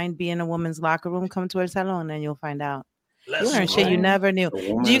woman's mind. Be in a woman's locker room. Come to El Salon, and you'll find out. You learn shit you never knew.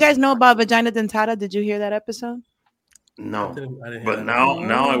 Do you guys know about vagina dentata? Did you hear that episode? No, but now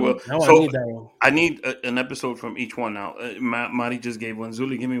I will. I need an episode from each one now. Mari just gave one.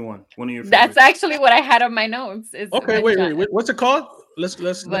 Zuli, give me one. One of your favorites. That's actually what I had on my notes. Okay, wait. What's it called? Let's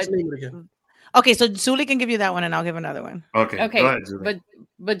name it again. Okay, so Zuli can give you that one, and I'll give another one. Okay. Go ahead, Zuli.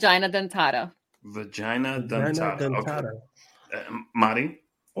 Vagina dentata. Vagina dentata. Okay. Mari?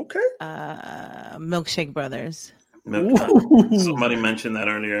 Okay. Milkshake Brothers. Somebody mentioned that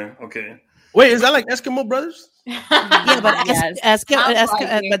earlier. Okay. Wait, is that like Eskimo Brothers? Yeah, but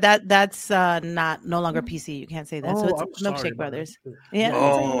but that's no longer PC. You can't say that. So it's Milkshake Brothers. Yeah.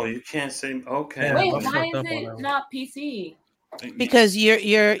 Oh, you can't say. Okay. Wait, why is it not PC? Because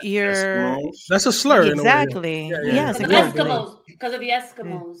you're that's a slur. Exactly. Yes, Eskimos. Because of the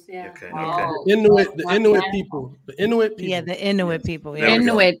Eskimos. Yeah. Okay. The Inuit people. Yeah, the Inuit people. Yeah.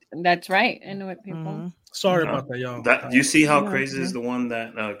 Inuit. That's right. Inuit people. Mm-hmm. Sorry about that, y'all. You see how crazy is the one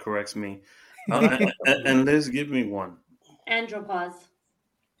that corrects me. And Liz, give me one. Andropause.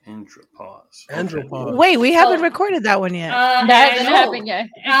 Wait, we haven't recorded that one yet. That hasn't happened yet.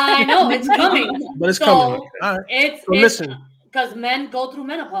 I know it's coming, but it's coming. All right. Listen, because men go through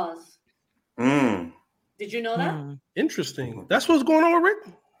menopause. Did you know that? Interesting. That's what's going on with Rick.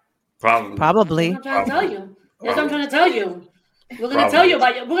 Probably. That's what I'm trying to tell you. That's what I'm trying to tell you. We're gonna tell you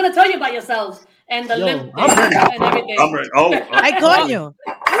about We're gonna tell you about yourselves and the lymph and everything. I'm ready. Oh, I caught you.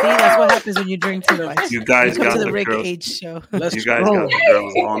 See, that's what happens when you drink too much. You guys got the the Rick girls. H show. You guys got the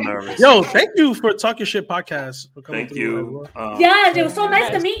girls all nervous. Yo, thank you for Talk Your Shit podcast. Thank you. Yes, it was so nice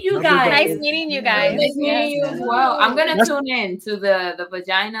to meet you guys. Nice meeting you guys. Nice meeting you as well. I'm gonna tune in to the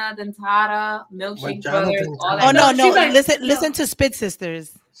Vagina Dentata, Milkshake Brothers. Oh no! Listen to Spit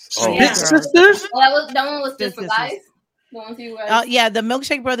Sisters. Spit Sisters. That one was just for guys. Yeah, the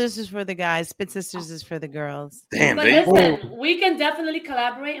Milkshake Brothers is for the guys. Spit Sisters is for the girls. Damn, but listen, we can definitely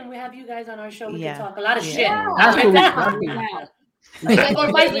collaborate, and we have you guys on our show. We can talk a lot of shit. Or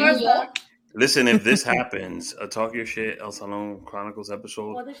vice versa. Listen, if this happens, a Talk Your Shit El Salon Chronicles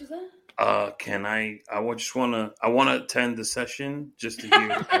episode. What did she say? Can I just wanna attend the session just to hear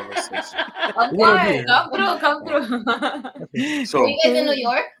the conversation. Come through. So, are you guys in New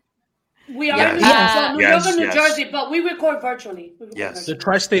York? We are in New York and New Jersey, but we record virtually. The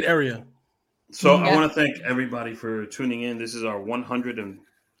tri-state area. So I want to thank everybody for tuning in. This is our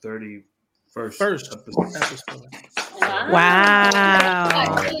 131st episode.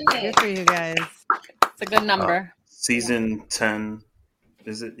 Wow. Good for you guys. It's a good number. Season 10.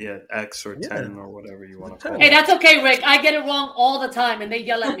 Is it X or 10 or whatever you want to call it? Hey, that's okay, Rick. I get it wrong all the time, and they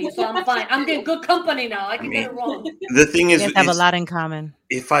yell at me, so I'm fine. I'm getting good company now. I can get it wrong. The thing is, you guys have a lot in common.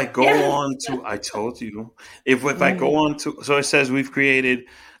 If I go on to, I told you, if I go on to, so it says we've created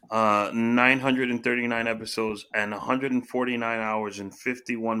 939 episodes and 149 hours and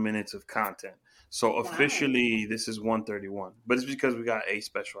 51 minutes of content. So officially, this is 131, but it's because we got 8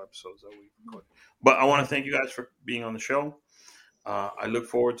 special episodes that we recorded. But I want to thank you guys for being on the show. I look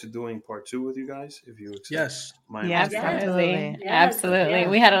forward to doing part 2 with you guys. If you accept my absolutely. Absolutely.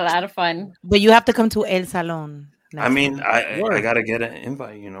 We had a lot of fun. But you have to come to El Salon. I mean, I gotta get an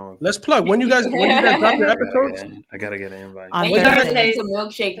invite. Let's plug when you guys drop your episodes. I gotta get an invite. On Thursdays to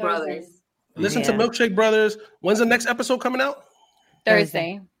Milkshake Brothers. Listen to Milkshake Brothers. When's the next episode coming out?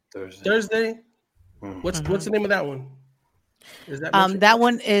 Thursday. What's the name of that one? Is that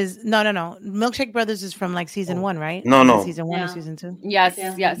one is no. Milkshake Brothers is from like season 1, right? No. Season 1 or season 2? Yes.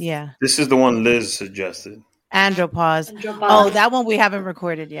 Yeah. This is the one Liz suggested. Andropause. Oh, that one we haven't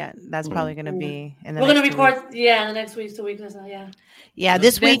recorded yet. That's probably going to be in the We're going to record, in the next week, 2 weeks. Yeah,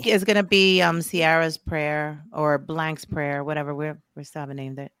 this week is going to be Ciara's prayer or Blank's prayer, whatever. We still haven't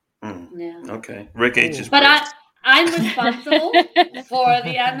named it. Okay. Rick H's prayer. I'm responsible for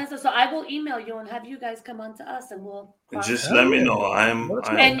the admin, so I will email you and have you guys come on to us, and we'll just let me know.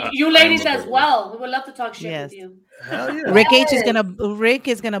 And you ladies as well. We would love to talk shit with you. Rick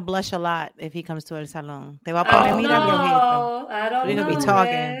is gonna blush a lot if he comes to El Salon. We're gonna be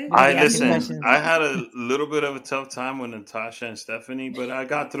talking. I had a little bit of a tough time with Natasha and Stephanie, but I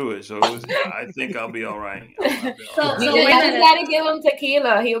got through it. So I think I'll be all right. So you just gotta give him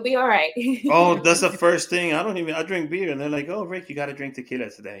tequila. He'll be all right. Oh, that's the first thing. I drink beer, and they're like, "Oh, Rick, you got to drink tequila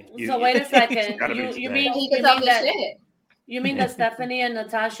today." So wait a second. You mean that Stephanie and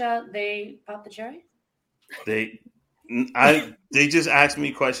Natasha, they popped the cherry? They just asked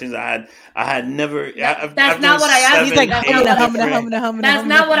me questions. I had never. That's not what I asked you. That's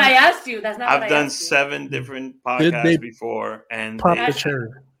not what I asked you. I've done 7 different podcasts before, and pop the cherry.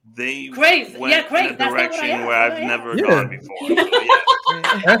 They went in a direction where I've never gone before.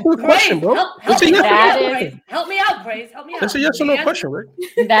 That's a question, bro. Help me out, Grace. Help me out. That's a yes or no question, Rick.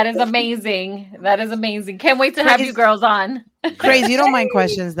 That is amazing. Can't wait to have you girls on. Crazy. You don't mind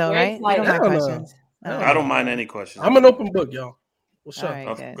questions, though, right? You don't mind questions. I don't mind any questions. I'm an open book, y'all. What's up?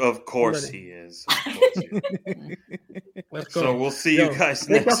 Right, of course he is. Let's go. So we'll see you guys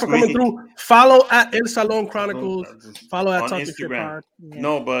next week. Coming through. Follow at El Salon Chronicles. Follow at on Instagram.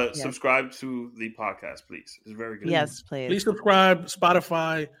 No, but subscribe to the podcast, please. It's very good. Yes, please. Please subscribe.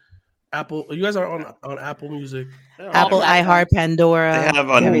 Spotify, Apple. You guys are on Apple Music. Apple, iHeart, Pandora. They have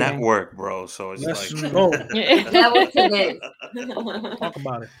a network, bro. So it's like talk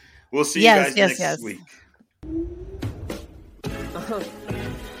about it. We'll see you guys next week.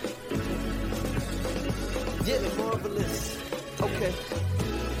 Yeah, marvelous. Okay.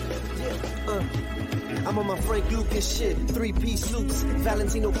 Yeah, I'm on my Frank Lucas shit. 3-piece suits,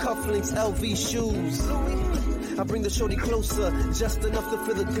 Valentino cufflinks, LV shoes. I bring the shorty closer, just enough to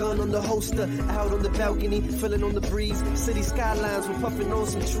feel the gun on the holster. Out on the balcony, feeling on the breeze. City skylines, we're puffing on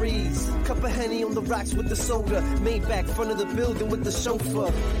some trees. Cup of Henny on the rocks with the soda. Maybach, front of the building with the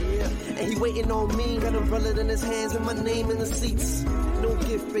chauffeur. Yeah, and he waiting on me. Got an umbrella in his hands and my name in the seats. No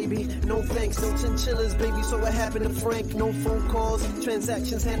gift, baby, no thanks, no chinchillas, baby. So what happened to Frank? No phone calls,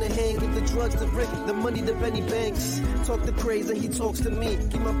 transactions hand in hand. Give the drugs to Rick, the money to Benny Banks. Talk to crazy, he talks to me.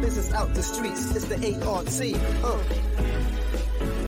 Keep my business out the streets. It's the ART.